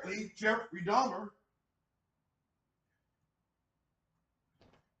apparently Jeffrey Dahmer,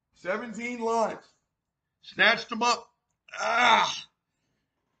 17 lives, snatched them up.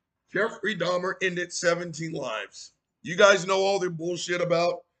 Jeffrey Dahmer ended 17 lives. You guys know all the bullshit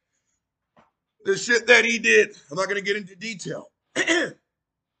about the shit that he did. I'm not going to get into detail.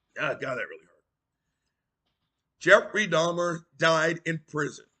 God, that really hurt. Jeffrey Dahmer died in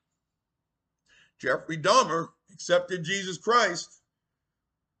prison. Jeffrey Dahmer accepted Jesus Christ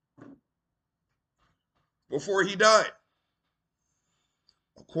before he died.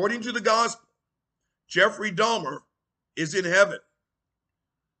 According to the gospel, Jeffrey Dahmer is in heaven.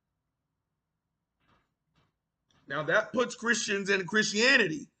 Now that puts Christians and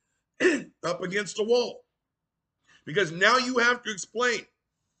Christianity up against the wall. Because now you have to explain,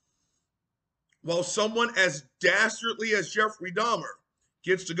 while someone as dastardly as Jeffrey Dahmer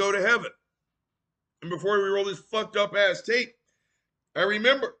gets to go to heaven. And before we roll this fucked up ass tape, I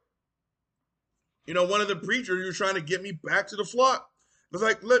remember, one of the preachers was trying to get me back to the flock. I was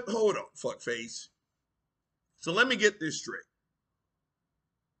like, hold on, fuckface. So let me get this straight.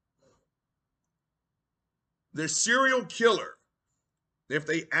 The serial killer, if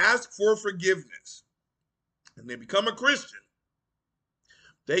they ask for forgiveness and they become a Christian,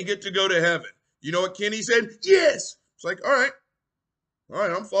 they get to go to heaven. You know what Kenny said? Yes. It's like, all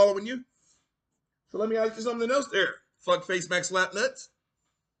right, I'm following you. So let me ask you something else there, fuckface Max Slapnuts.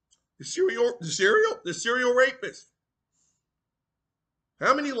 The serial rapist.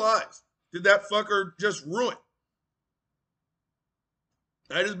 How many lives did that fucker just ruin?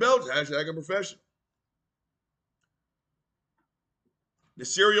 That is belts, hashtag a professional. The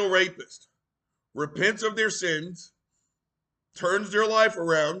serial rapist repents of their sins, turns their life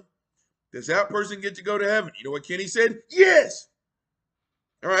around. Does that person get to go to heaven? You know what Kenny said? Yes.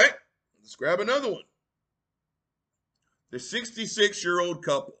 All right, let's grab another one. The 66-year-old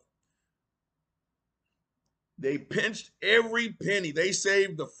couple. They pinched every penny. They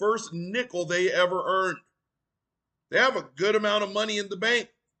saved the first nickel they ever earned. They have a good amount of money in the bank.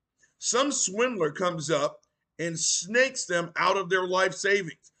 Some swindler comes up and snakes them out of their life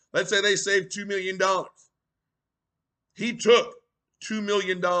savings. Let's say they saved $2 million. He took $2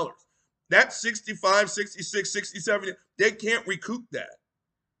 million. That's 65, 66, 67. They can't recoup that.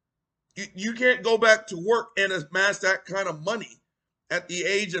 You can't go back to work and amass that kind of money at the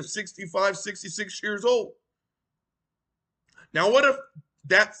age of 65, 66 years old. Now, what if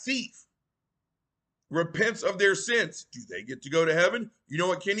that thief repents of their sins? Do they get to go to heaven? You know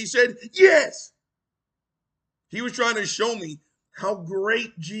what Kenny said? Yes. He was trying to show me how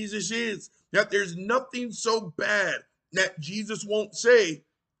great Jesus is, that there's nothing so bad that Jesus won't say,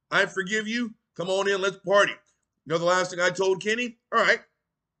 I forgive you. Come on in, let's party. You know the last thing I told Kenny? All right.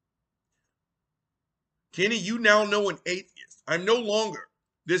 Kenny, you now know an atheist. I'm no longer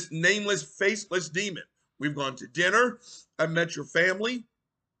this nameless, faceless demon. We've gone to dinner. I've met your family.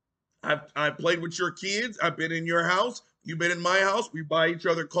 I've played with your kids. I've been in your house. You've been in my house. We buy each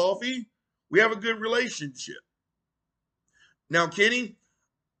other coffee. We have a good relationship. Now, Kenny,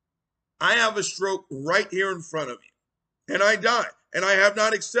 I have a stroke right here in front of you, and I die, and I have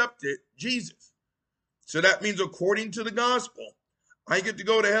not accepted Jesus. So that means, according to the gospel, I get to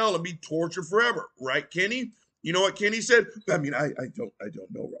go to hell and be tortured forever, right, Kenny? You know what Kenny said? I mean, I don't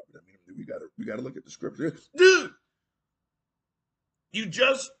know, Robert. I mean, we gotta look at the scripture, dude. You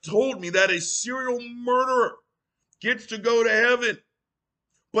just told me that a serial murderer gets to go to heaven,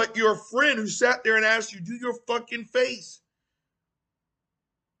 but your friend who sat there and asked you, do your fucking face.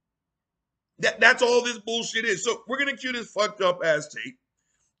 That's all this bullshit is. So we're gonna cue this fucked up ass tape.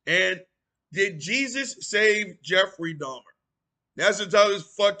 And did Jesus save Jeffrey Dahmer? That's the title of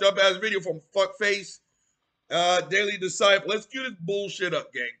this fucked up ass video from Fuckface Daily Disciple. Let's cue this bullshit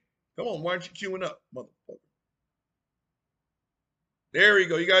up, gang. Come on, why aren't you queuing up, motherfucker? There we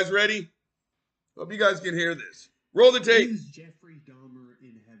go. You guys ready? Hope you guys can hear this. Roll the tape. Is Jeffrey Dahmer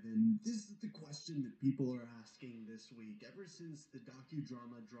in heaven? This is the question that people are asking this week. Ever since the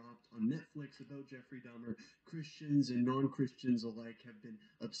docudrama dropped on Netflix about Jeffrey Dahmer, Christians and non-Christians alike have been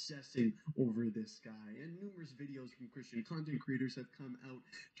obsessing over this guy. And numerous videos from Christian content creators have come out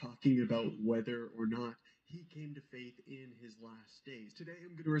talking about whether or not he came to faith in his last days. Today,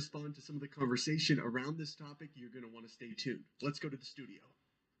 I'm going to respond to some of the conversation around this topic. You're going to want to stay tuned. Let's go to the studio.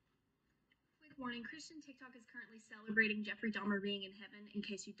 Quick warning, Christian TikTok is currently celebrating Jeffrey Dahmer being in heaven, in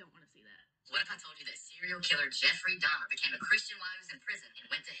case you don't want to see that. What if I told you that serial killer Jeffrey Dahmer became a Christian while he was in prison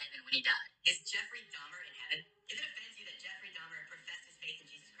and went to heaven when he died? Is Jeffrey Dahmer in heaven? If it offends you that Jeffrey Dahmer professed his faith in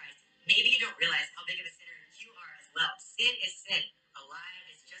Jesus Christ, Maybe you don't realize how big of a sinner you are as well. Sin is sin. A lie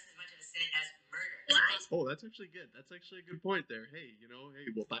is just as much of a sin as murder. Oh, that's actually good. That's actually a good point there. Hey,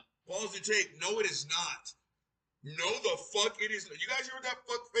 hey, well, Pause the tape. No, it is not. No, the fuck it is. You guys hear what that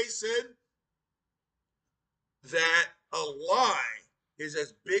fuck face said? That a lie is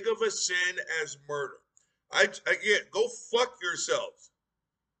as big of a sin as murder. Again, go fuck yourselves.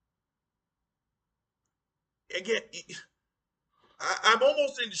 Again, I'm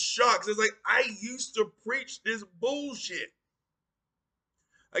almost in shock. It's like, I used to preach this bullshit.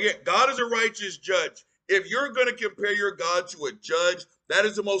 Again, God is a righteous judge. If you're going to compare your God to a judge, that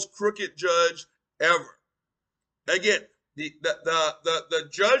is the most crooked judge ever. Again, the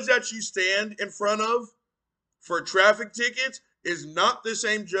judge that you stand in front of for traffic tickets is not the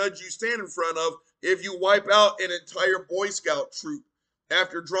same judge you stand in front of if you wipe out an entire Boy Scout troop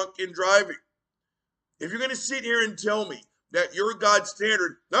after drunken driving. If you're going to sit here and tell me that your God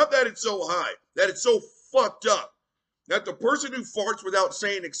standard, not that it's so high, that it's so fucked up, that the person who farts without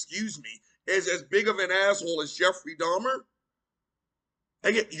saying excuse me is as big of an asshole as Jeffrey Dahmer,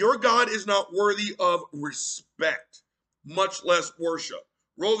 again, your God is not worthy of respect, much less worship.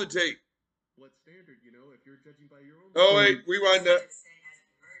 Roll the tape. What standard, if you're judging by your own... Oh, wait, rewind that.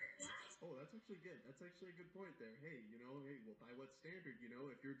 Oh, that's actually good. That's actually a good point there. Hey, well, by what standard,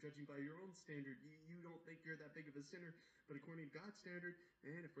 if you're judging by your own standard, you don't think you're that big of a sinner. But according to God's standard,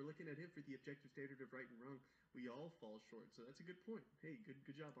 man, if we're looking at him for the objective standard of right and wrong, we all fall short. So that's a good point. Hey,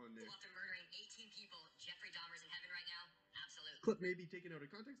 good job on there. After murdering 18 people, Jeffrey Dahmer's in heaven right now? Absolutely. Clip may be taken out of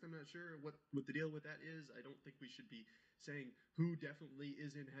context. I'm not sure what the deal with that is. I don't think we should be saying who definitely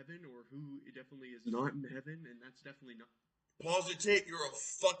is in heaven or who definitely is not in heaven, and that's definitely not. Pause the tape. You're a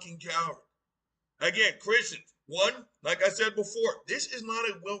fucking coward. Again, Christians, one, like I said before, this is not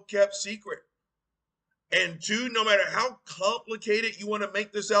a well-kept secret. And two, no matter how complicated you want to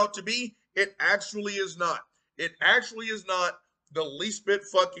make this out to be, it actually is not. It actually is not the least bit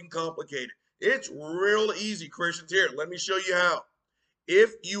fucking complicated. It's real easy, Christians. Here, let me show you how.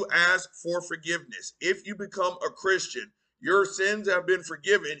 If you ask for forgiveness, if you become a Christian, your sins have been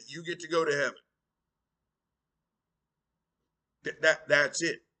forgiven, you get to go to heaven. That's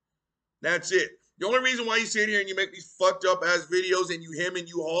it. That's it. The only reason why you sit here and you make these fucked up ass videos and you hem and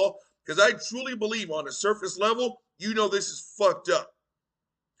you haul, because I truly believe on a surface level, this is fucked up.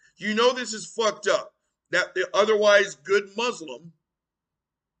 This is fucked up. That the otherwise good Muslim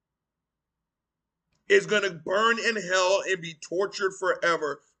is going to burn in hell and be tortured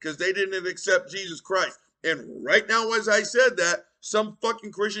forever because they didn't accept Jesus Christ. And right now, as I said that, some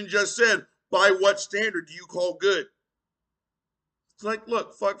fucking Christian just said, by what standard do you call good? It's like,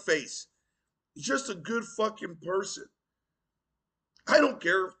 look, fuckface. He's just a good fucking person. I don't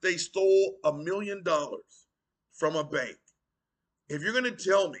care if they stole $1 million from a bank. If you're going to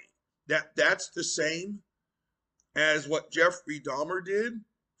tell me that that's the same as what Jeffrey Dahmer did,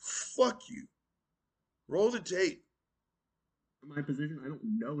 fuck you. Roll the tape. My position, I don't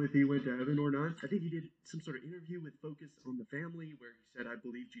know if he went to heaven or not. I think he did some sort of interview with Focus on the Family where he said, I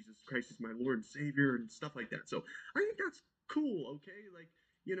believe Jesus Christ is my Lord and Savior and stuff like that. So I think that's cool, okay? Like,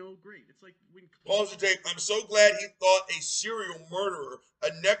 great. It's like when... Pause the tape. I'm so glad he thought a serial murderer, a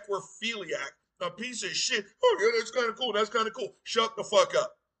necrophiliac, a piece of shit. Oh, yeah, that's kind of cool. That's kind of cool. Shut the fuck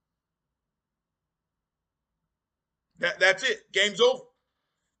up. That's it. Game's over.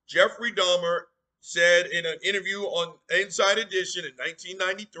 Jeffrey Dahmer said in an interview on Inside Edition in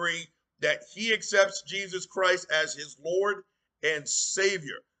 1993 that he accepts Jesus Christ as his Lord and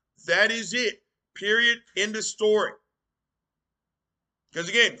Savior. That is it. Period. End of story. Because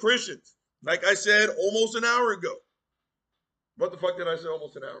again, Christians, like I said almost an hour ago. What the fuck did I say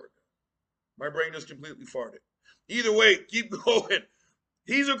almost an hour ago? My brain just completely farted. Either way, keep going.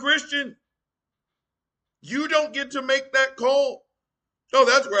 He's a Christian. You don't get to make that call. Oh,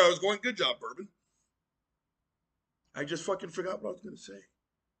 that's where I was going. Good job, Bourbon. I just fucking forgot what I was going to say.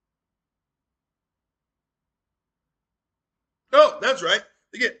 Oh, that's right.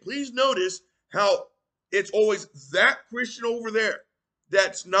 Again, please notice how it's always that Christian over there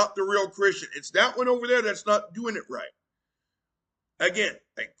that's not the real Christian. It's that one over there that's not doing it right. Again,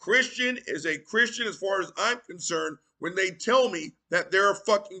 a Christian is a Christian as far as I'm concerned when they tell me that they're a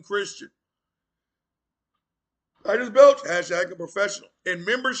fucking Christian. I just belch, hashtag a professional. And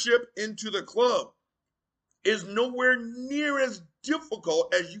membership into the club is nowhere near as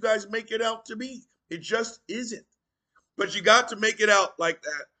difficult as you guys make it out to be. It just isn't. But you got to make it out like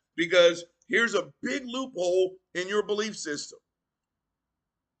that because here's a big loophole in your belief system.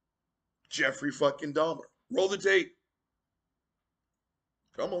 Jeffrey fucking Dahmer. Roll the tape.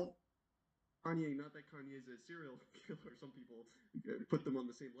 Come on. Kanye, not that Kanye is a serial killer. Some people put them on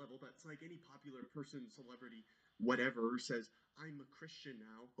the same level, but it's like any popular person, celebrity, whatever, says, I'm a Christian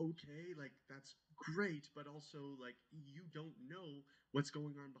now. Okay, like that's great, but also like you don't know what's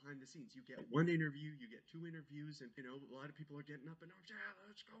going on behind the scenes. You get one interview, you get two interviews, and you know a lot of people are getting up and yeah,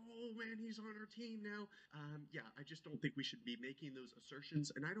 let's go, oh man, he's on our team now. Yeah, I just don't think we should be making those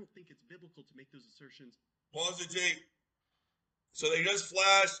assertions, and I don't think it's biblical to make those assertions. Pause the tape. So they just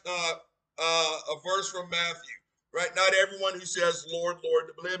flashed a verse from Matthew, right? Not everyone who says Lord,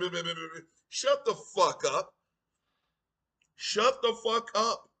 Lord, blah, blah, blah, blah, blah. Shut the fuck up. Shut the fuck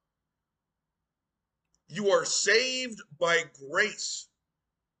up. You are saved by grace.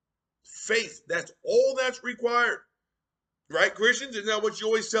 Faith. That's all that's required. Right, Christians? Isn't that what you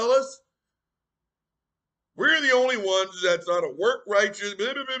always tell us? We're the only ones that's not a work righteous.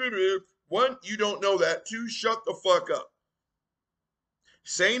 Blah, blah, blah, blah, blah. One, you don't know that. Two, shut the fuck up.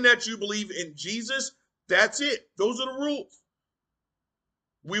 Saying that you believe in Jesus, that's it. Those are the rules.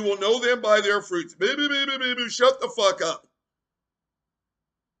 We will know them by their fruits. Shut the fuck up.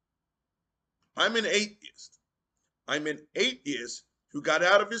 I'm an atheist. I'm an atheist who got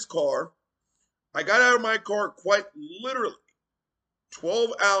out of his car. I got out of my car quite literally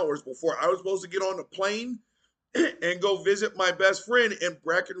 12 hours before I was supposed to get on the plane and go visit my best friend in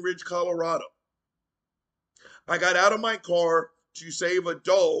Breckenridge, Colorado. I got out of my car to save a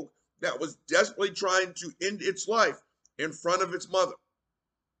dog that was desperately trying to end its life in front of its mother.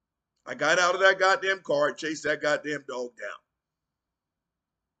 I got out of that goddamn car and chased that goddamn dog down.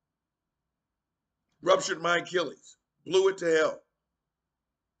 Ruptured my Achilles. Blew it to hell.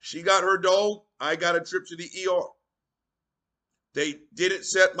 She got her dog. I got a trip to the ER. They didn't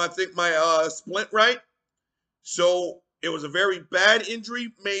set my splint right. So it was a very bad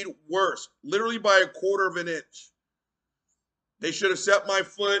injury made worse, literally by 1/4 of an inch. They should have set my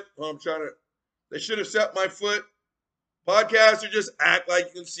foot. They should have set my foot. Podcasters just act like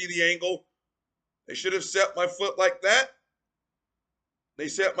you can see the angle. They should have set my foot like that. They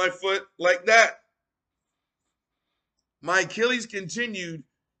set my foot like that. My Achilles continued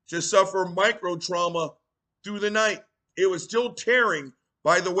to suffer micro trauma through the night. It was still tearing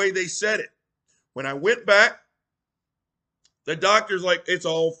by the way they said it. When I went back, the doctor's like, it's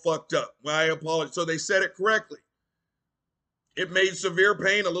all fucked up. I apologize. So they said it correctly. It made severe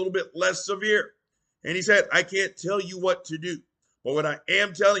pain a little bit less severe. And he said, I can't tell you what to do. But what I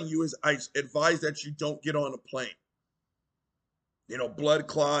am telling you is I advise that you don't get on a plane. You know, blood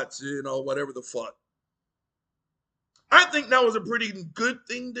clots, you know, whatever the fuck. I think that was a pretty good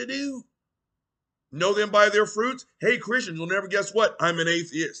thing to do. Know them by their fruits. Hey, Christians will never guess what? I'm an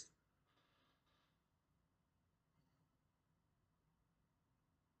atheist.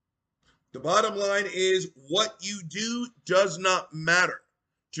 The bottom line is what you do does not matter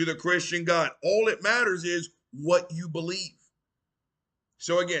to the Christian God. All it matters is what you believe.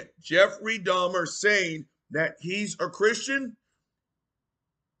 So again, Jeffrey Dahmer saying that he's a Christian,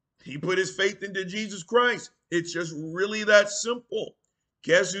 he put his faith into Jesus Christ. It's just really that simple.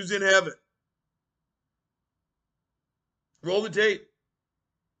 Guess who's in heaven? Roll the tape.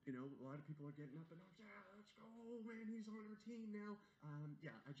 You know, a lot of people are getting up and yeah, let's go, oh man, he's on our team now. Yeah,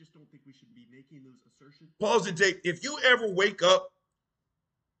 I just don't think we should be making those assertions. Pause the tape. If you ever wake up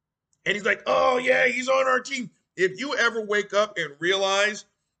and he's like, oh yeah, he's on our team. If you ever wake up and realize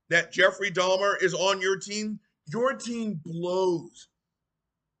that Jeffrey Dahmer is on your team blows.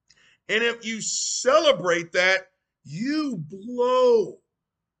 And if you celebrate that, you blow.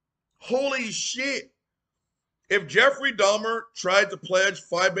 Holy shit. If Jeffrey Dahmer tried to pledge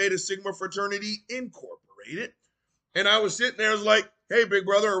Phi Beta Sigma Fraternity Incorporated, and I was sitting there, I was like, hey, big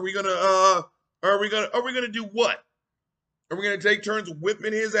brother, are we gonna do what? Are we gonna take turns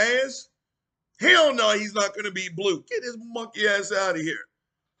whipping his ass? Hell no, he's not gonna be blue. Get his monkey ass out of here.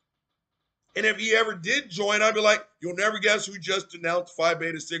 And if he ever did join, I'd be like, you'll never guess who just announced Phi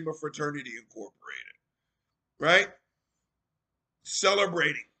Beta Sigma Fraternity Incorporated. Right?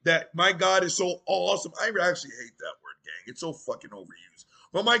 Celebrating that my God is so awesome. I actually hate that word, gang. It's so fucking overused.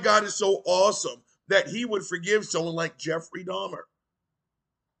 But my God is so awesome that he would forgive someone like Jeffrey Dahmer.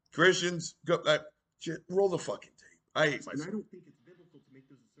 Christians, roll the fucking tape. I hate myself. And I don't think it's biblical to make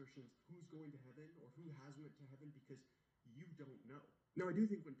those assertions, who's going to heaven or who has went to heaven, because you don't know. Now, I do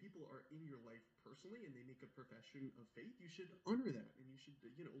think when people are in your life personally and they make a profession of faith, you should honor that and you should,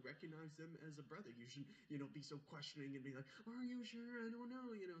 recognize recognize them as a brother. You should, be so questioning and be like, are you sure? I don't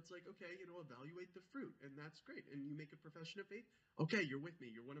know. It's like, okay, evaluate the fruit, and that's great. And you make a profession of faith. Okay, you're with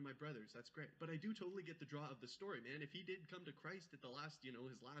me. You're one of my brothers. That's great. But I do totally get the draw of the story, man. If he did come to Christ at the last,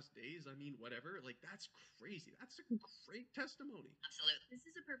 his last days, I mean, whatever, like, that's crazy. That's a great testimony. Absolutely. This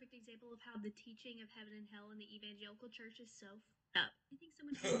is a perfect example of how the teaching of heaven and hell in the evangelical church is so f***ed up. I think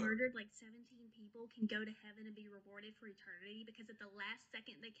someone who murdered like 17 people can go to heaven and be rewarded for eternity because at the last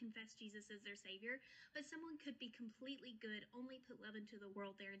second they confess Jesus as their savior, but someone could be completely good, only put love into the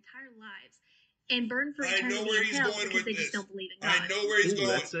world their entire lives, and burn for I know eternity where in he's hell going because with they just this. don't believe in God. I know where he's Ooh,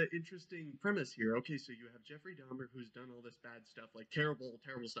 going. that's an interesting premise here. Okay, so you have Jeffrey Dahmer, who's done all this bad stuff, like terrible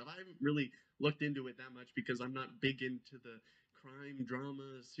stuff. I haven't really looked into it that much because I'm not big into the crime,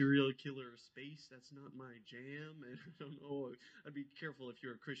 drama, serial killer space. That's not my jam, and I don't know. I'd be careful if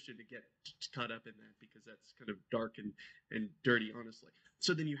you're a Christian to get caught up in that because that's kind of dark and dirty, honestly.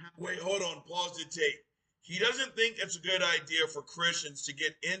 So then you have... Wait, hold on. Pause the tape. He doesn't think it's a good idea for Christians to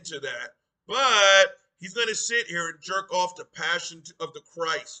get into that, but he's going to sit here and jerk off the passion of the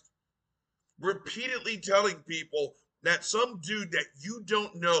Christ, repeatedly telling people that some dude that you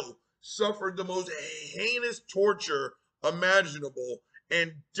don't know suffered the most heinous torture imaginable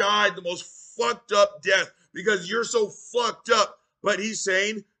and died the most fucked up death because you're so fucked up. But he's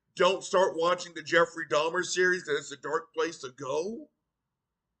saying, don't start watching the Jeffrey Dahmer series because it's a dark place to go?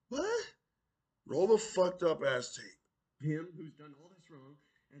 What? Roll the fucked up ass tape. Him who's done all this wrong,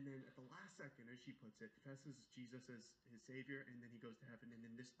 and then at the last second, as she puts it, confesses Jesus as his savior, and then he goes to heaven, and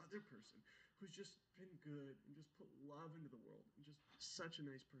then this other person who's just been good and just put love into the world and just such a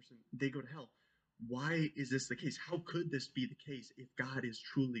nice person, they go to hell. Why is this the case? How could this be the case if God is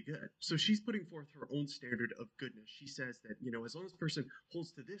truly good? So she's putting forth her own standard of goodness. She says that, as long as a person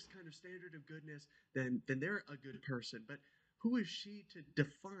holds to this kind of standard of goodness, then they're a good person. But who is she to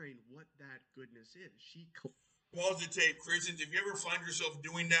define what that goodness is? Pause the tape, Christians. If you ever find yourself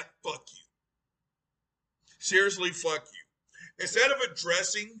doing that, fuck you. Seriously, fuck you. Instead of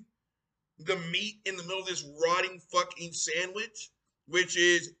addressing the meat in the middle of this rotting fucking sandwich, which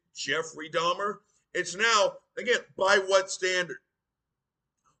is Jeffrey Dahmer, it's now, again, by what standard?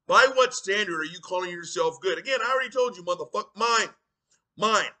 By what standard are you calling yourself good? Again, I already told you, motherfucker,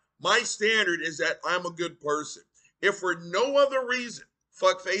 mine. My standard is that I'm a good person. If for no other reason,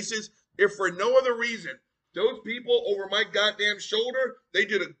 fuck faces, if for no other reason, those people over my goddamn shoulder, they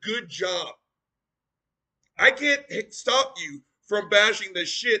did a good job. I can't stop you from bashing the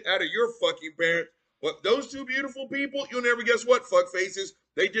shit out of your fucking parents. But those two beautiful people, you'll never guess what, fuck faces,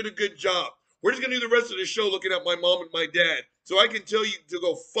 they did a good job. We're just going to do the rest of the show looking at my mom and my dad, so I can tell you to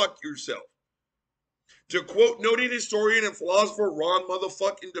go fuck yourself. To quote noted historian and philosopher Ron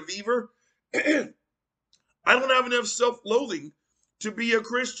motherfucking DeVever, I don't have enough self-loathing to be a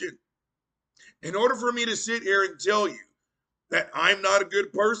Christian. In order for me to sit here and tell you that I'm not a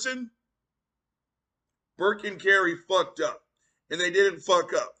good person, Burke and Carrie fucked up, and they didn't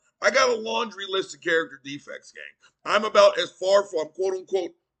fuck up. I got a laundry list of character defects, gang. I'm about as far from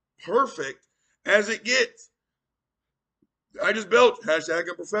quote-unquote perfect as it gets. I just belched,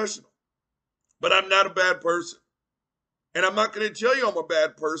 hashtag a professional. But I'm not a bad person. And I'm not going to tell you I'm a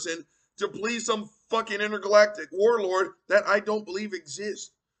bad person to please some fucking intergalactic warlord that I don't believe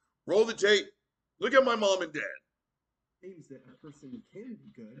exists. Roll the tape. Look at my mom and dad. Claims that a person can be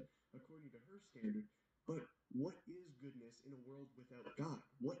good according to her standard, but what is goodness in a world without God?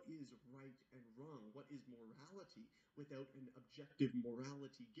 What is right and wrong? What is morality without an objective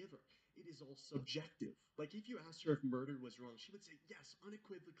morality giver? It is all subjective. Like if you asked her if murder was wrong, she would say yes,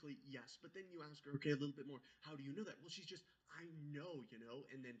 unequivocally yes. But then you ask her, okay, a little bit more. How do you know that? Well, she's just, I know,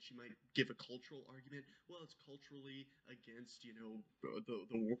 and then she might give a cultural argument. Well, it's culturally against, the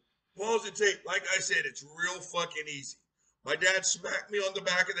Pause the tape. Like I said, it's real fucking easy. My dad smacked me on the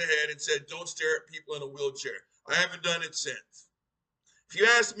back of the head and said, don't stare at people in a wheelchair. I haven't done it since. If you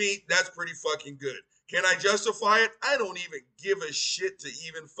ask me, that's pretty fucking good. Can I justify it? I don't even give a shit to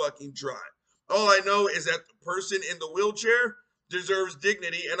even fucking try. All I know is that the person in the wheelchair deserves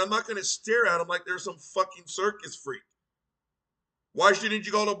dignity, and I'm not going to stare at him like they're some fucking circus freak. Why shouldn't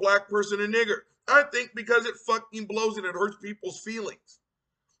you call a black person a nigger? I think because it fucking blows and it hurts people's feelings.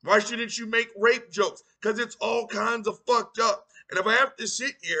 Why shouldn't you make rape jokes? Because it's all kinds of fucked up. And if I have to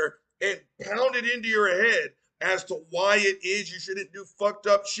sit here and pound it into your head as to why it is you shouldn't do fucked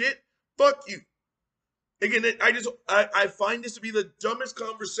up shit, fuck you. Again, I find this to be the dumbest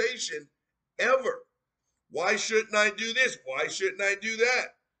conversation ever. Why shouldn't I do this? Why shouldn't I do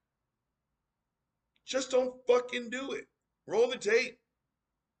that? Just don't fucking do it. Roll the tape.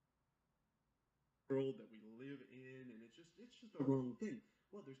 World that we live in, and it's just the wrong thing.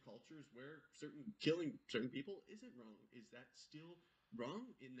 Well, there's cultures where killing certain people isn't wrong. Is that still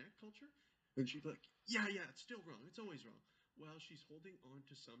wrong in that culture? And she'd be like, yeah, it's still wrong. It's always wrong. Well, she's holding on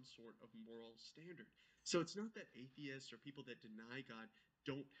to some sort of moral standard. So it's not that atheists or people that deny God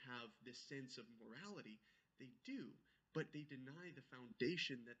don't have this sense of morality. They do, but they deny the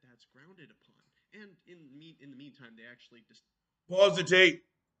foundation that that's grounded upon. And in the meantime, they actually just... Pause the tape.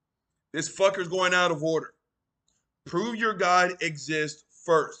 This fucker's going out of order. Prove your God exists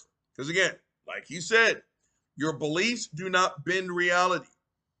first. Because again, like he said, your beliefs do not bend reality.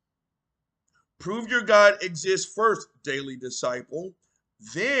 Prove your God exists first, daily disciple.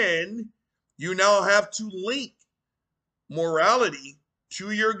 Then you now have to link morality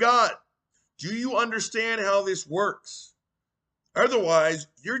to your God. Do you understand how this works? Otherwise,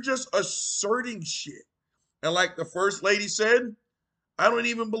 you're just asserting shit. And like the first lady said, I don't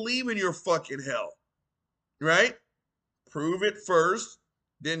even believe in your fucking hell. Right? Prove it first,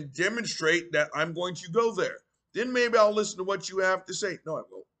 then demonstrate that I'm going to go there. Then maybe I'll listen to what you have to say. No, I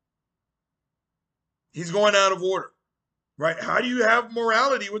won't. He's going out of order. Right? How do you have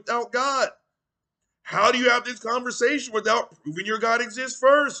morality without God? How do you have this conversation without proving your God exists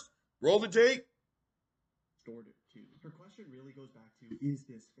first? Roll the tape. Distorted too. Her question really goes back to, is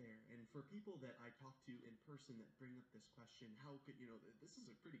this fair? And for people that I talk to in person that bring up this question, how could, this is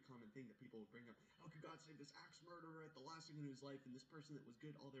a pretty common thing that people will bring up. How could God save this axe murderer at the last second of his life and this person that was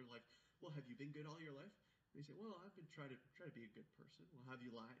good all their life? Well, have you been good all your life? And they say, well, I've been trying to be a good person. Well, have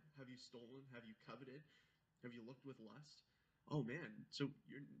you lied? Have you stolen? Have you coveted? Have you looked with lust? Oh man, so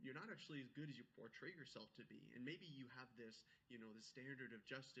you're not actually as good as you portray yourself to be. And maybe you have this, the standard of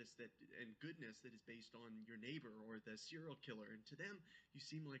justice and goodness that is based on your neighbor or the serial killer. And to them, you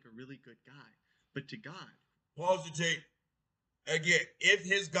seem like a really good guy. But to God... Pause the tape. Again, if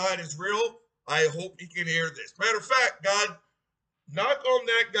his God is real, I hope he can hear this. Matter of fact, God, knock on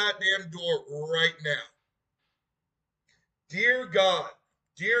that goddamn door right now. Dear God,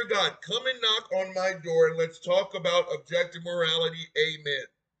 come and knock on my door and let's talk about objective morality. Amen.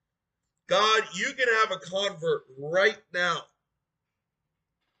 God, you can have a convert right now.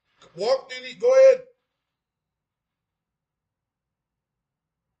 Walk through the, go ahead.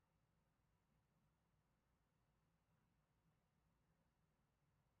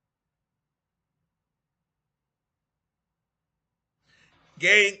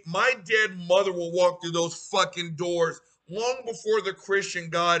 Gang, my dead mother will walk through those fucking doors long before the Christian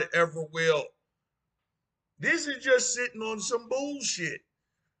God ever will. This is just sitting on some bullshit.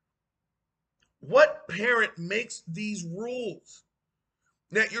 What parent makes these rules?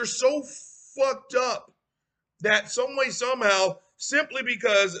 That you're so fucked up that some way, somehow, simply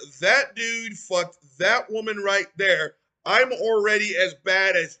because that dude fucked that woman right there, I'm already as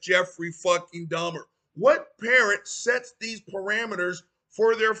bad as Jeffrey fucking Dahmer. What parent sets these parameters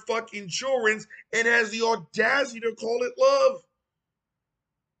for their fucking children and has the audacity to call it love?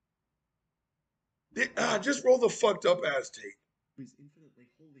 Just roll the fucked up ass tape. He's infinitely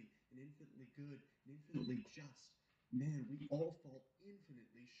holy and infinitely good and infinitely just. Man, we all fall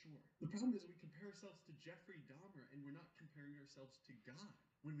infinitely short. The problem is we compare ourselves to Jeffrey Dahmer and we're not comparing ourselves to God.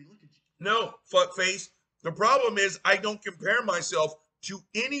 When we look at... No, fuckface. The problem is I don't compare myself to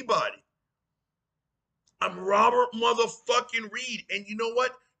anybody. I'm Robert motherfucking Reed. And you know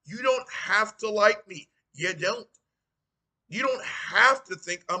what? You don't have to like me. You don't. You don't have to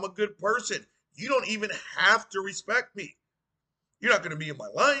think I'm a good person. You don't even have to respect me. You're not going to be in my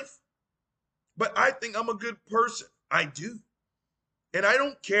life. But I think I'm a good person. I do. And I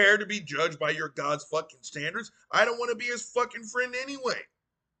don't care to be judged by your God's fucking standards. I don't want to be his fucking friend anyway.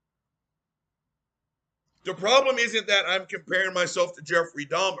 The problem isn't that I'm comparing myself to Jeffrey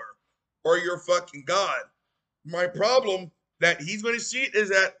Dahmer or your fucking God. My problem that he's going to see is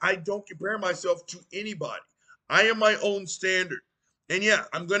that I don't compare myself to anybody. I am my own standard. And yeah,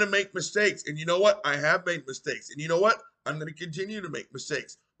 I'm going to make mistakes. And you know what? I have made mistakes. And you know what? I'm going to continue to make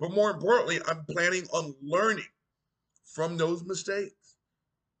mistakes. But more importantly, I'm planning on learning from those mistakes.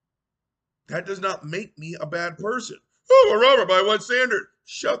 That does not make me a bad person. Oh, well, Robert, by what standard?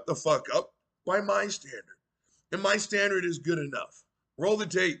 Shut the fuck up. By my standard. And my standard is good enough. Roll the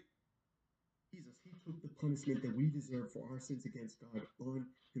tape. Jesus, he took the punishment that we deserve for our sins against God on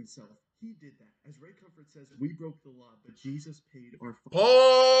himself. He did that. As Ray Comfort says, we broke the law, but Jesus paid our fine.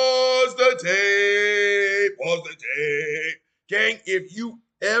 Pause the tape. Pause the tape. Gang, if you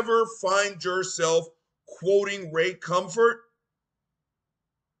ever find yourself quoting Ray Comfort,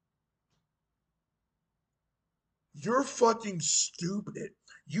 you're fucking stupid.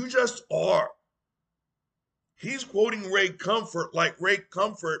 You just are. He's quoting Ray Comfort like Ray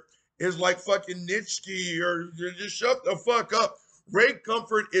Comfort is like fucking Nietzsche or just shut the fuck up. Ray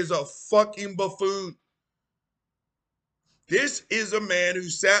Comfort is a fucking buffoon. This is a man who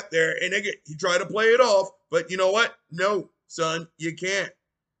sat there and again, he tried to play it off, but you know what? No, son, you can't.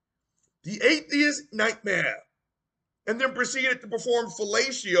 The atheist nightmare. And then proceeded to perform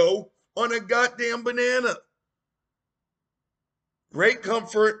fellatio on a goddamn banana. Ray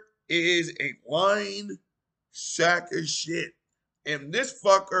Comfort is a lying sack of shit. And this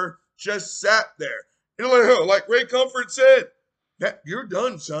fucker just sat there. And like Ray Comfort said, that you're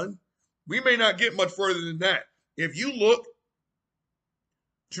done, son. We may not get much further than that. If you look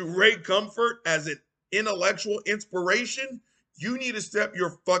to Ray Comfort as an intellectual inspiration, you need to step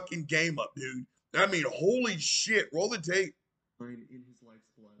your fucking game up, dude. I mean, holy shit. Roll the tape. In his life's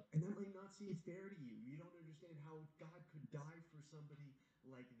blood. And that might not seem fair to you. You don't understand how God could die for somebody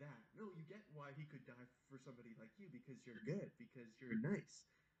like that. No, you get why he could die for somebody like you because you're good, because you're nice.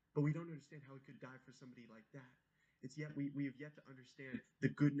 But we don't understand how he could die for somebody like that. It's yet we have yet to understand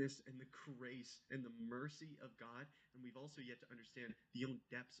the goodness and the grace and the mercy of God, and we've also yet to understand the own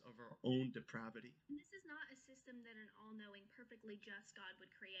depths of our own depravity. And this is not a system that an all-knowing, perfectly just God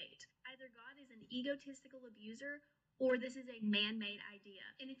would create. Either God is an egotistical abuser, or this is a man-made idea.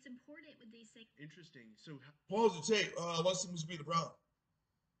 And it's important with these things. Interesting. So Pause the tape. What seems to be the problem?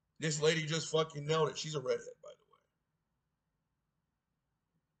 This lady just fucking nailed it. She's a redhead, by the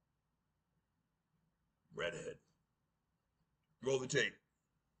way. Redhead. Roll the tape.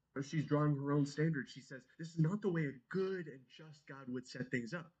 she's drawing her own standards. She says, this is not the way a good and just God would set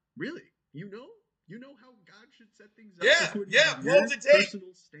things up. Really? You know how God should set things up? Yeah, pause the tape.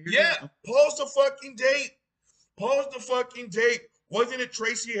 Yeah, pause the fucking tape. Pause the fucking tape. Wasn't it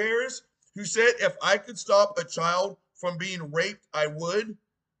Tracy Harris who said, if I could stop a child from being raped, I would?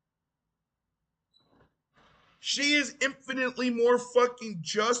 She is infinitely more fucking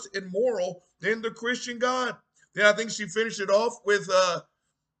just and moral than the Christian God. Then I think she finished it off with,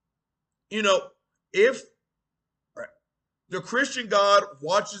 if the Christian God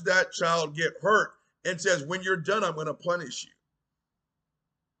watches that child get hurt and says, when you're done, I'm going to punish you. ...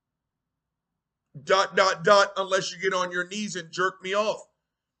 unless you get on your knees and jerk me off.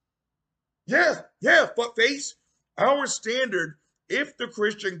 Yeah, fuckface. Our standard, if the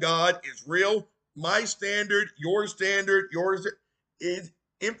Christian God is real, my standard, yours is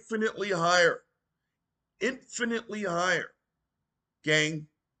infinitely higher. Infinitely higher. Gang,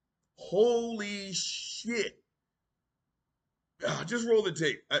 holy shit. Just roll the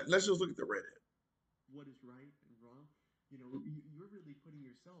tape. Let's just look at the redhead. What is right and wrong? You're really putting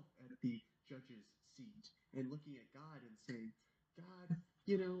yourself at the judge's seat and looking at God and saying, God,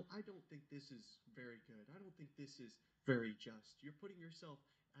 I don't think this is very good. I don't think this is very just. You're putting yourself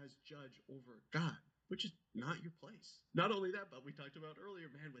as judge over God, which is not your place. Not only that, but we talked about earlier,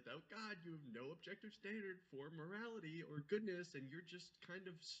 man, without God, you have no objective standard for morality or goodness, and you're just kind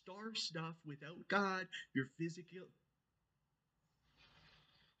of star stuff without God. You're physical.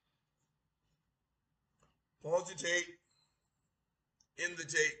 Pause the tape. In the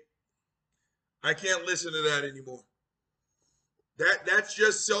tape. I can't listen to that anymore. That's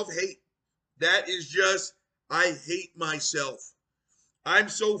just self-hate. That is just, I hate myself. I'm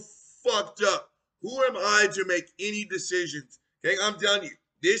so fucked up. Who am I to make any decisions? Okay, I'm telling you,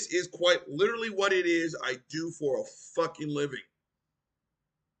 this is quite literally what it is I do for a fucking living.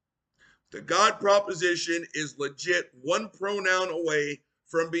 The God proposition is legit one pronoun away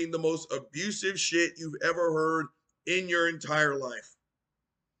from being the most abusive shit you've ever heard in your entire life.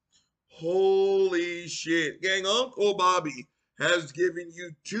 Holy shit. Gang, Uncle Bobby has given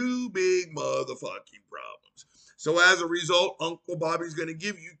you two big motherfucking problems. So as a result, Uncle Bobby's going to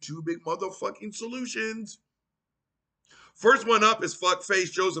give you two big motherfucking solutions. First one up is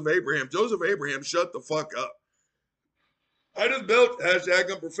fuckface Joseph Abraham. Joseph Abraham, shut the fuck up. I just built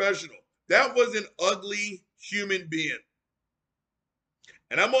 #unprofessional. That was an ugly human being.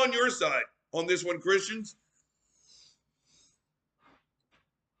 And I'm on your side on this one, Christians.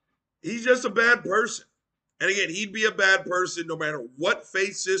 He's just a bad person. And again, he'd be a bad person no matter what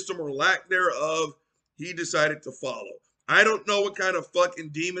faith system or lack thereof he decided to follow. I don't know what kind of fucking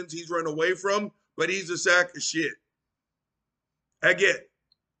demons he's run away from, but he's a sack of shit. Again,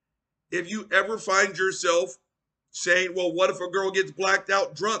 if you ever find yourself saying, well, what if a girl gets blacked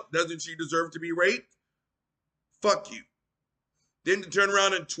out drunk? Doesn't she deserve to be raped? Fuck you. Then to turn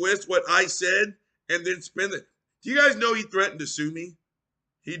around and twist what I said and then spin it. Do you guys know he threatened to sue me?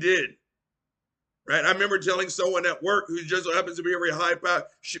 He did. Right? I remember telling someone at work who just so happens to be a very high power.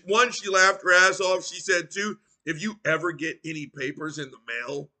 She laughed her ass off. She said, two, if you ever get any papers in the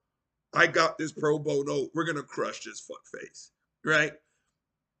mail, I got this pro bono. We're going to crush this fuckface. Right?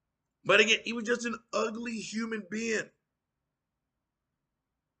 But again, he was just an ugly human being.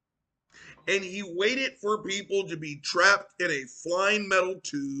 And he waited for people to be trapped in a flying metal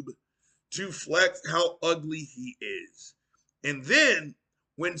tube to flex how ugly he is. And then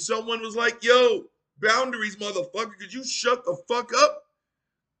when someone was like, yo, boundaries, motherfucker, could you shut the fuck up?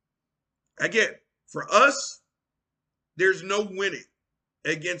 Again, for us, there's no winning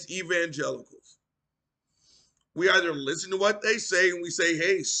against evangelicals. We either listen to what they say and we say,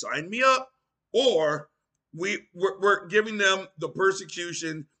 hey, sign me up, or we're giving them the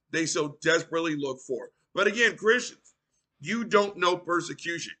persecution they so desperately look for. But again, Christians, you don't know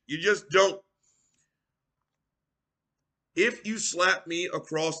persecution. You just don't. If you slap me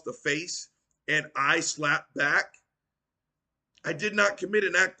across the face and I slap back, I did not commit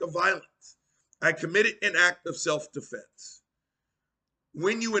an act of violence. I committed an act of self-defense.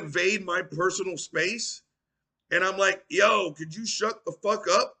 When you invade my personal space and I'm like, yo, could you shut the fuck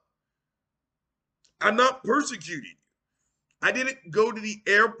up? I'm not persecuting you. I didn't go to the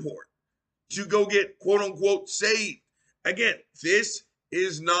airport to go get quote unquote saved. Again, this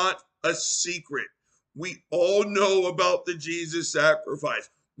is not a secret. We all know about the Jesus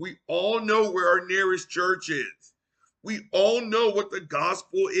sacrifice. We all know where our nearest church is. We all know what the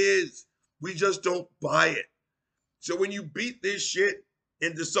gospel is. We just don't buy it. So when you beat this shit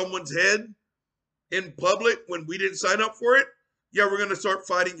into someone's head in public when we didn't sign up for it, yeah, we're going to start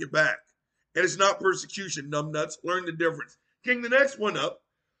fighting you back. And it's not persecution, numbnuts. Learn the difference. King, the next one up,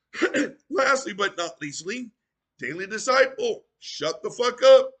 lastly but not leastly, Daily Disciple. Shut the fuck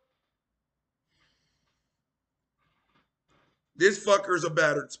up. This fucker's a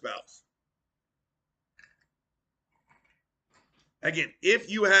battered spouse. Again, if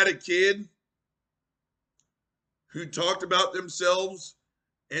you had a kid who talked about themselves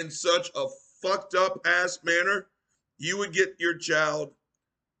in such a fucked up ass manner, you would get your child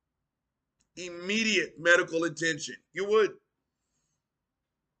immediate medical attention. You would.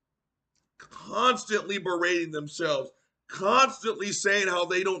 Constantly berating themselves, constantly saying how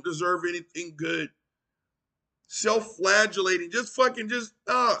they don't deserve anything good, self-flagellating,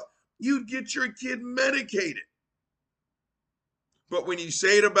 you'd get your kid medicated. But when you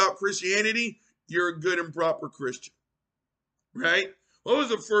say it about Christianity, you're a good and proper Christian, right? What was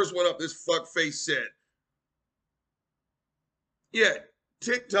the first one up this fuckface said? Yeah,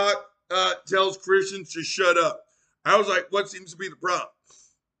 TikTok tells Christians to shut up. I was like, what seems to be the problem?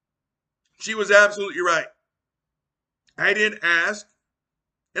 She was absolutely right. I didn't ask,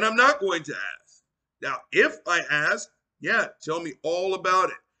 and I'm not going to ask. Now, if I ask, yeah, tell me all about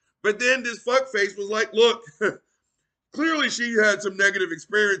it. But then this fuckface was like, look, clearly she had some negative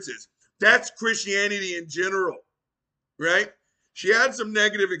experiences. That's Christianity in general, right? She had some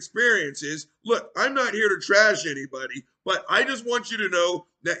negative experiences. Look, I'm not here to trash anybody, but I just want you to know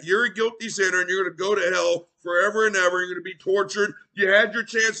that you're a guilty sinner and you're going to go to hell forever and ever. You're going to be tortured. You had your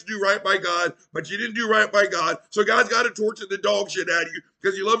chance to do right by God, but you didn't do right by God. So God's got to torture the dog shit out of you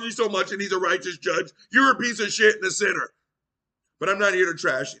because he loves you so much and he's a righteous judge. You're a piece of shit and a sinner. But I'm not here to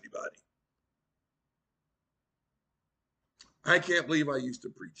trash anybody. I can't believe I used to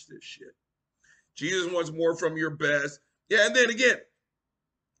preach this shit. Jesus wants more from your best. Yeah, and then again,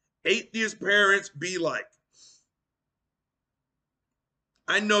 atheist parents be like.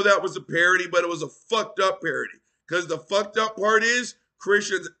 I know that was a parody, but it was a fucked up parody. Because the fucked up part is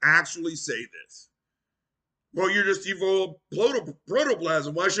Christians actually say this. Well, you're just evil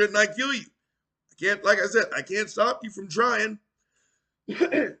protoplasm. Why shouldn't I kill you? Like I said, I can't stop you from trying.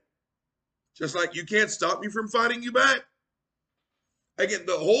 Just like you can't stop me from fighting you back. Again,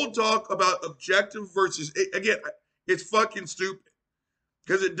 the whole talk about objective versus, again, it's fucking stupid.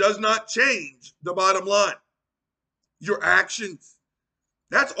 Because it does not change the bottom line. Your actions.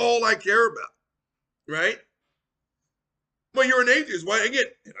 That's all I care about, right? Well, you're an atheist. Why, again,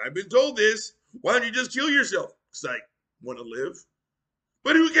 and I've been told this, why don't you just kill yourself? Because I want to live.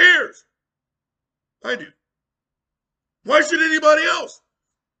 But who cares? I do. Why should anybody else?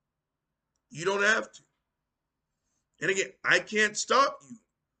 You don't have to. And again, I can't stop you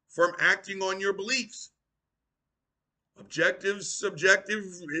from acting on your beliefs. Objective, subjective,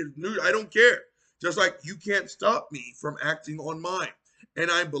 I don't care. Just like you can't stop me from acting on mine. And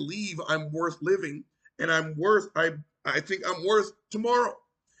I believe I'm worth living, and I think I'm worth tomorrow.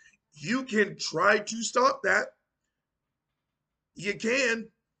 You can try to stop that. You can.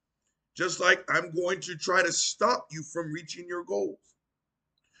 Just like I'm going to try to stop you from reaching your goals.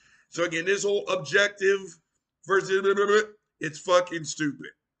 So again, this whole objective versus it's fucking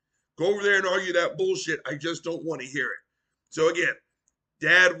stupid. Go over there and argue that bullshit. I just don't want to hear it. So again,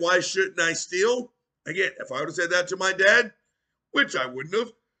 Dad, why shouldn't I steal? Again, if I would have said that to my dad, which I wouldn't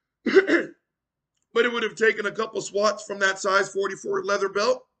have, but it would have taken a couple swats from that size 44 leather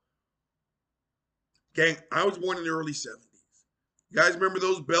belt. Gang, I was born in the early 70s. You guys remember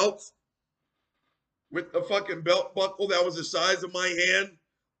those belts? With the fucking belt buckle that was the size of my hand,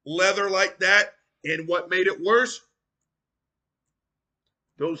 leather like that. And what made it worse?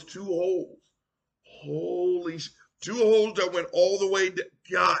 Those 2 holes. Holy 2 holes that went all the way to,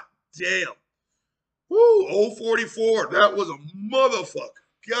 god damn. Woo, 044. That was a motherfucker.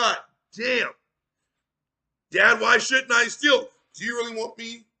 God damn. Dad, why shouldn't I steal? Do you really want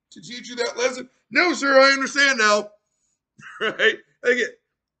me to teach you that lesson? No, sir, I understand now. Right? Again,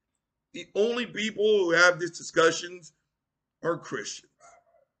 the only people who have these discussions are Christians.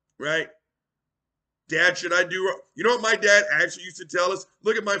 Right? Dad, should I do wrong? You know what my dad actually used to tell us?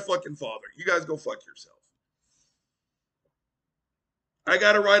 Look at my fucking father. You guys go fuck yourself. I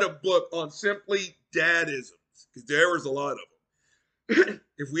got to write a book on simply dadisms because there was a lot of them.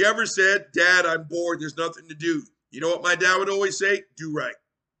 If we ever said, Dad, I'm bored, there's nothing to do. You know what my dad would always say? Do right.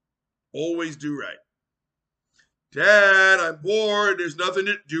 Always do right. Dad, I'm bored, there's nothing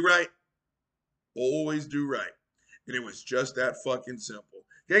to do right. Always do right. And it was just that fucking simple.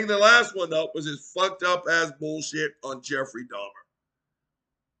 Gang, the last one though was his fucked up ass bullshit on Jeffrey Dahmer.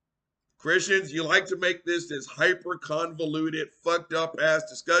 Christians, you like to make this hyper convoluted, fucked up ass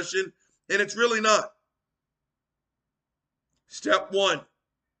discussion, and it's really not. Step 1,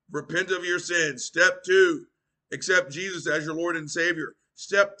 repent of your sins. Step 2, accept Jesus as your Lord and Savior.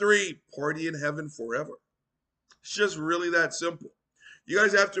 Step 3, party in heaven forever. It's just really that simple. You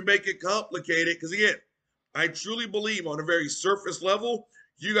guys have to make it complicated because, again, I truly believe on a very surface level,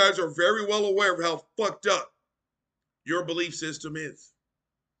 you guys are very well aware of how fucked up your belief system is.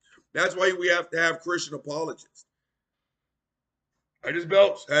 That's why we have to have Christian apologists. I just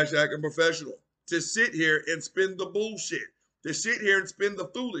belch, hashtag I'm professional, to sit here and spin the bullshit, to sit here and spin the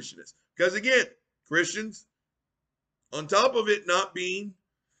foolishness. Because again, Christians, on top of it not being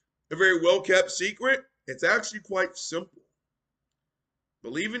a very well-kept secret, it's actually quite simple.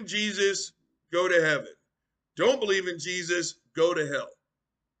 Believe in Jesus, go to heaven. Don't believe in Jesus, go to hell.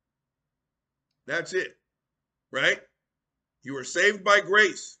 That's it, right? You are saved by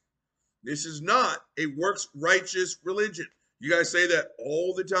grace. This is not a works righteous religion. You guys say that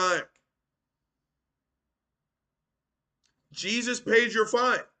all the time. Jesus paid your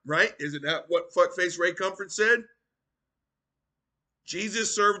fine, right? Isn't that what Fuckface Ray Comfort said?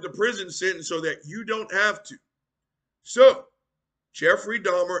 Jesus served the prison sentence so that you don't have to. So, Jeffrey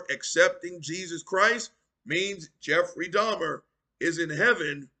Dahmer accepting Jesus Christ means Jeffrey Dahmer is in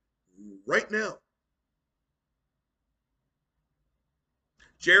heaven right now.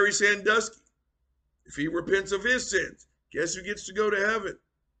 Jerry Sandusky, if he repents of his sins, guess who gets to go to heaven?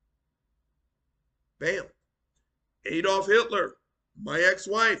 Bam. Adolf Hitler, my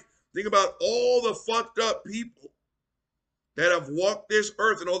ex-wife. Think about all the fucked up people that have walked this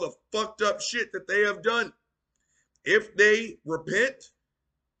earth and all the fucked up shit that they have done. If they repent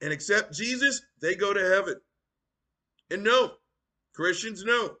and accept Jesus, they go to heaven. And no, Christians,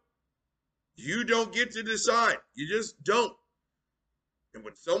 no. You don't get to decide. You just don't. And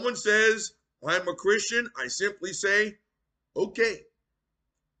when someone says, I'm a Christian, I simply say, okay.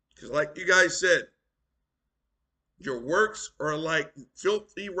 Because like you guys said, your works are like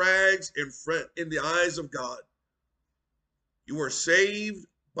filthy rags in the eyes of God. You are saved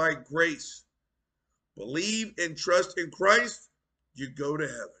by grace. Believe and trust in Christ, you go to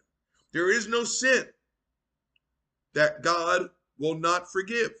heaven. There is no sin that God will not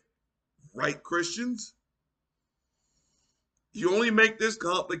forgive. Right, Christians? You only make this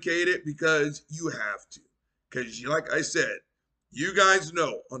complicated because you have to. Because like I said, you guys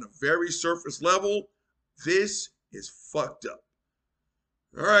know on a very surface level, this is fucked up.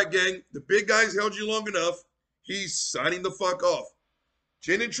 All right, gang. The big guy's held you long enough. He's signing the fuck off.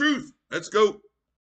 Gin and Truth. Let's go.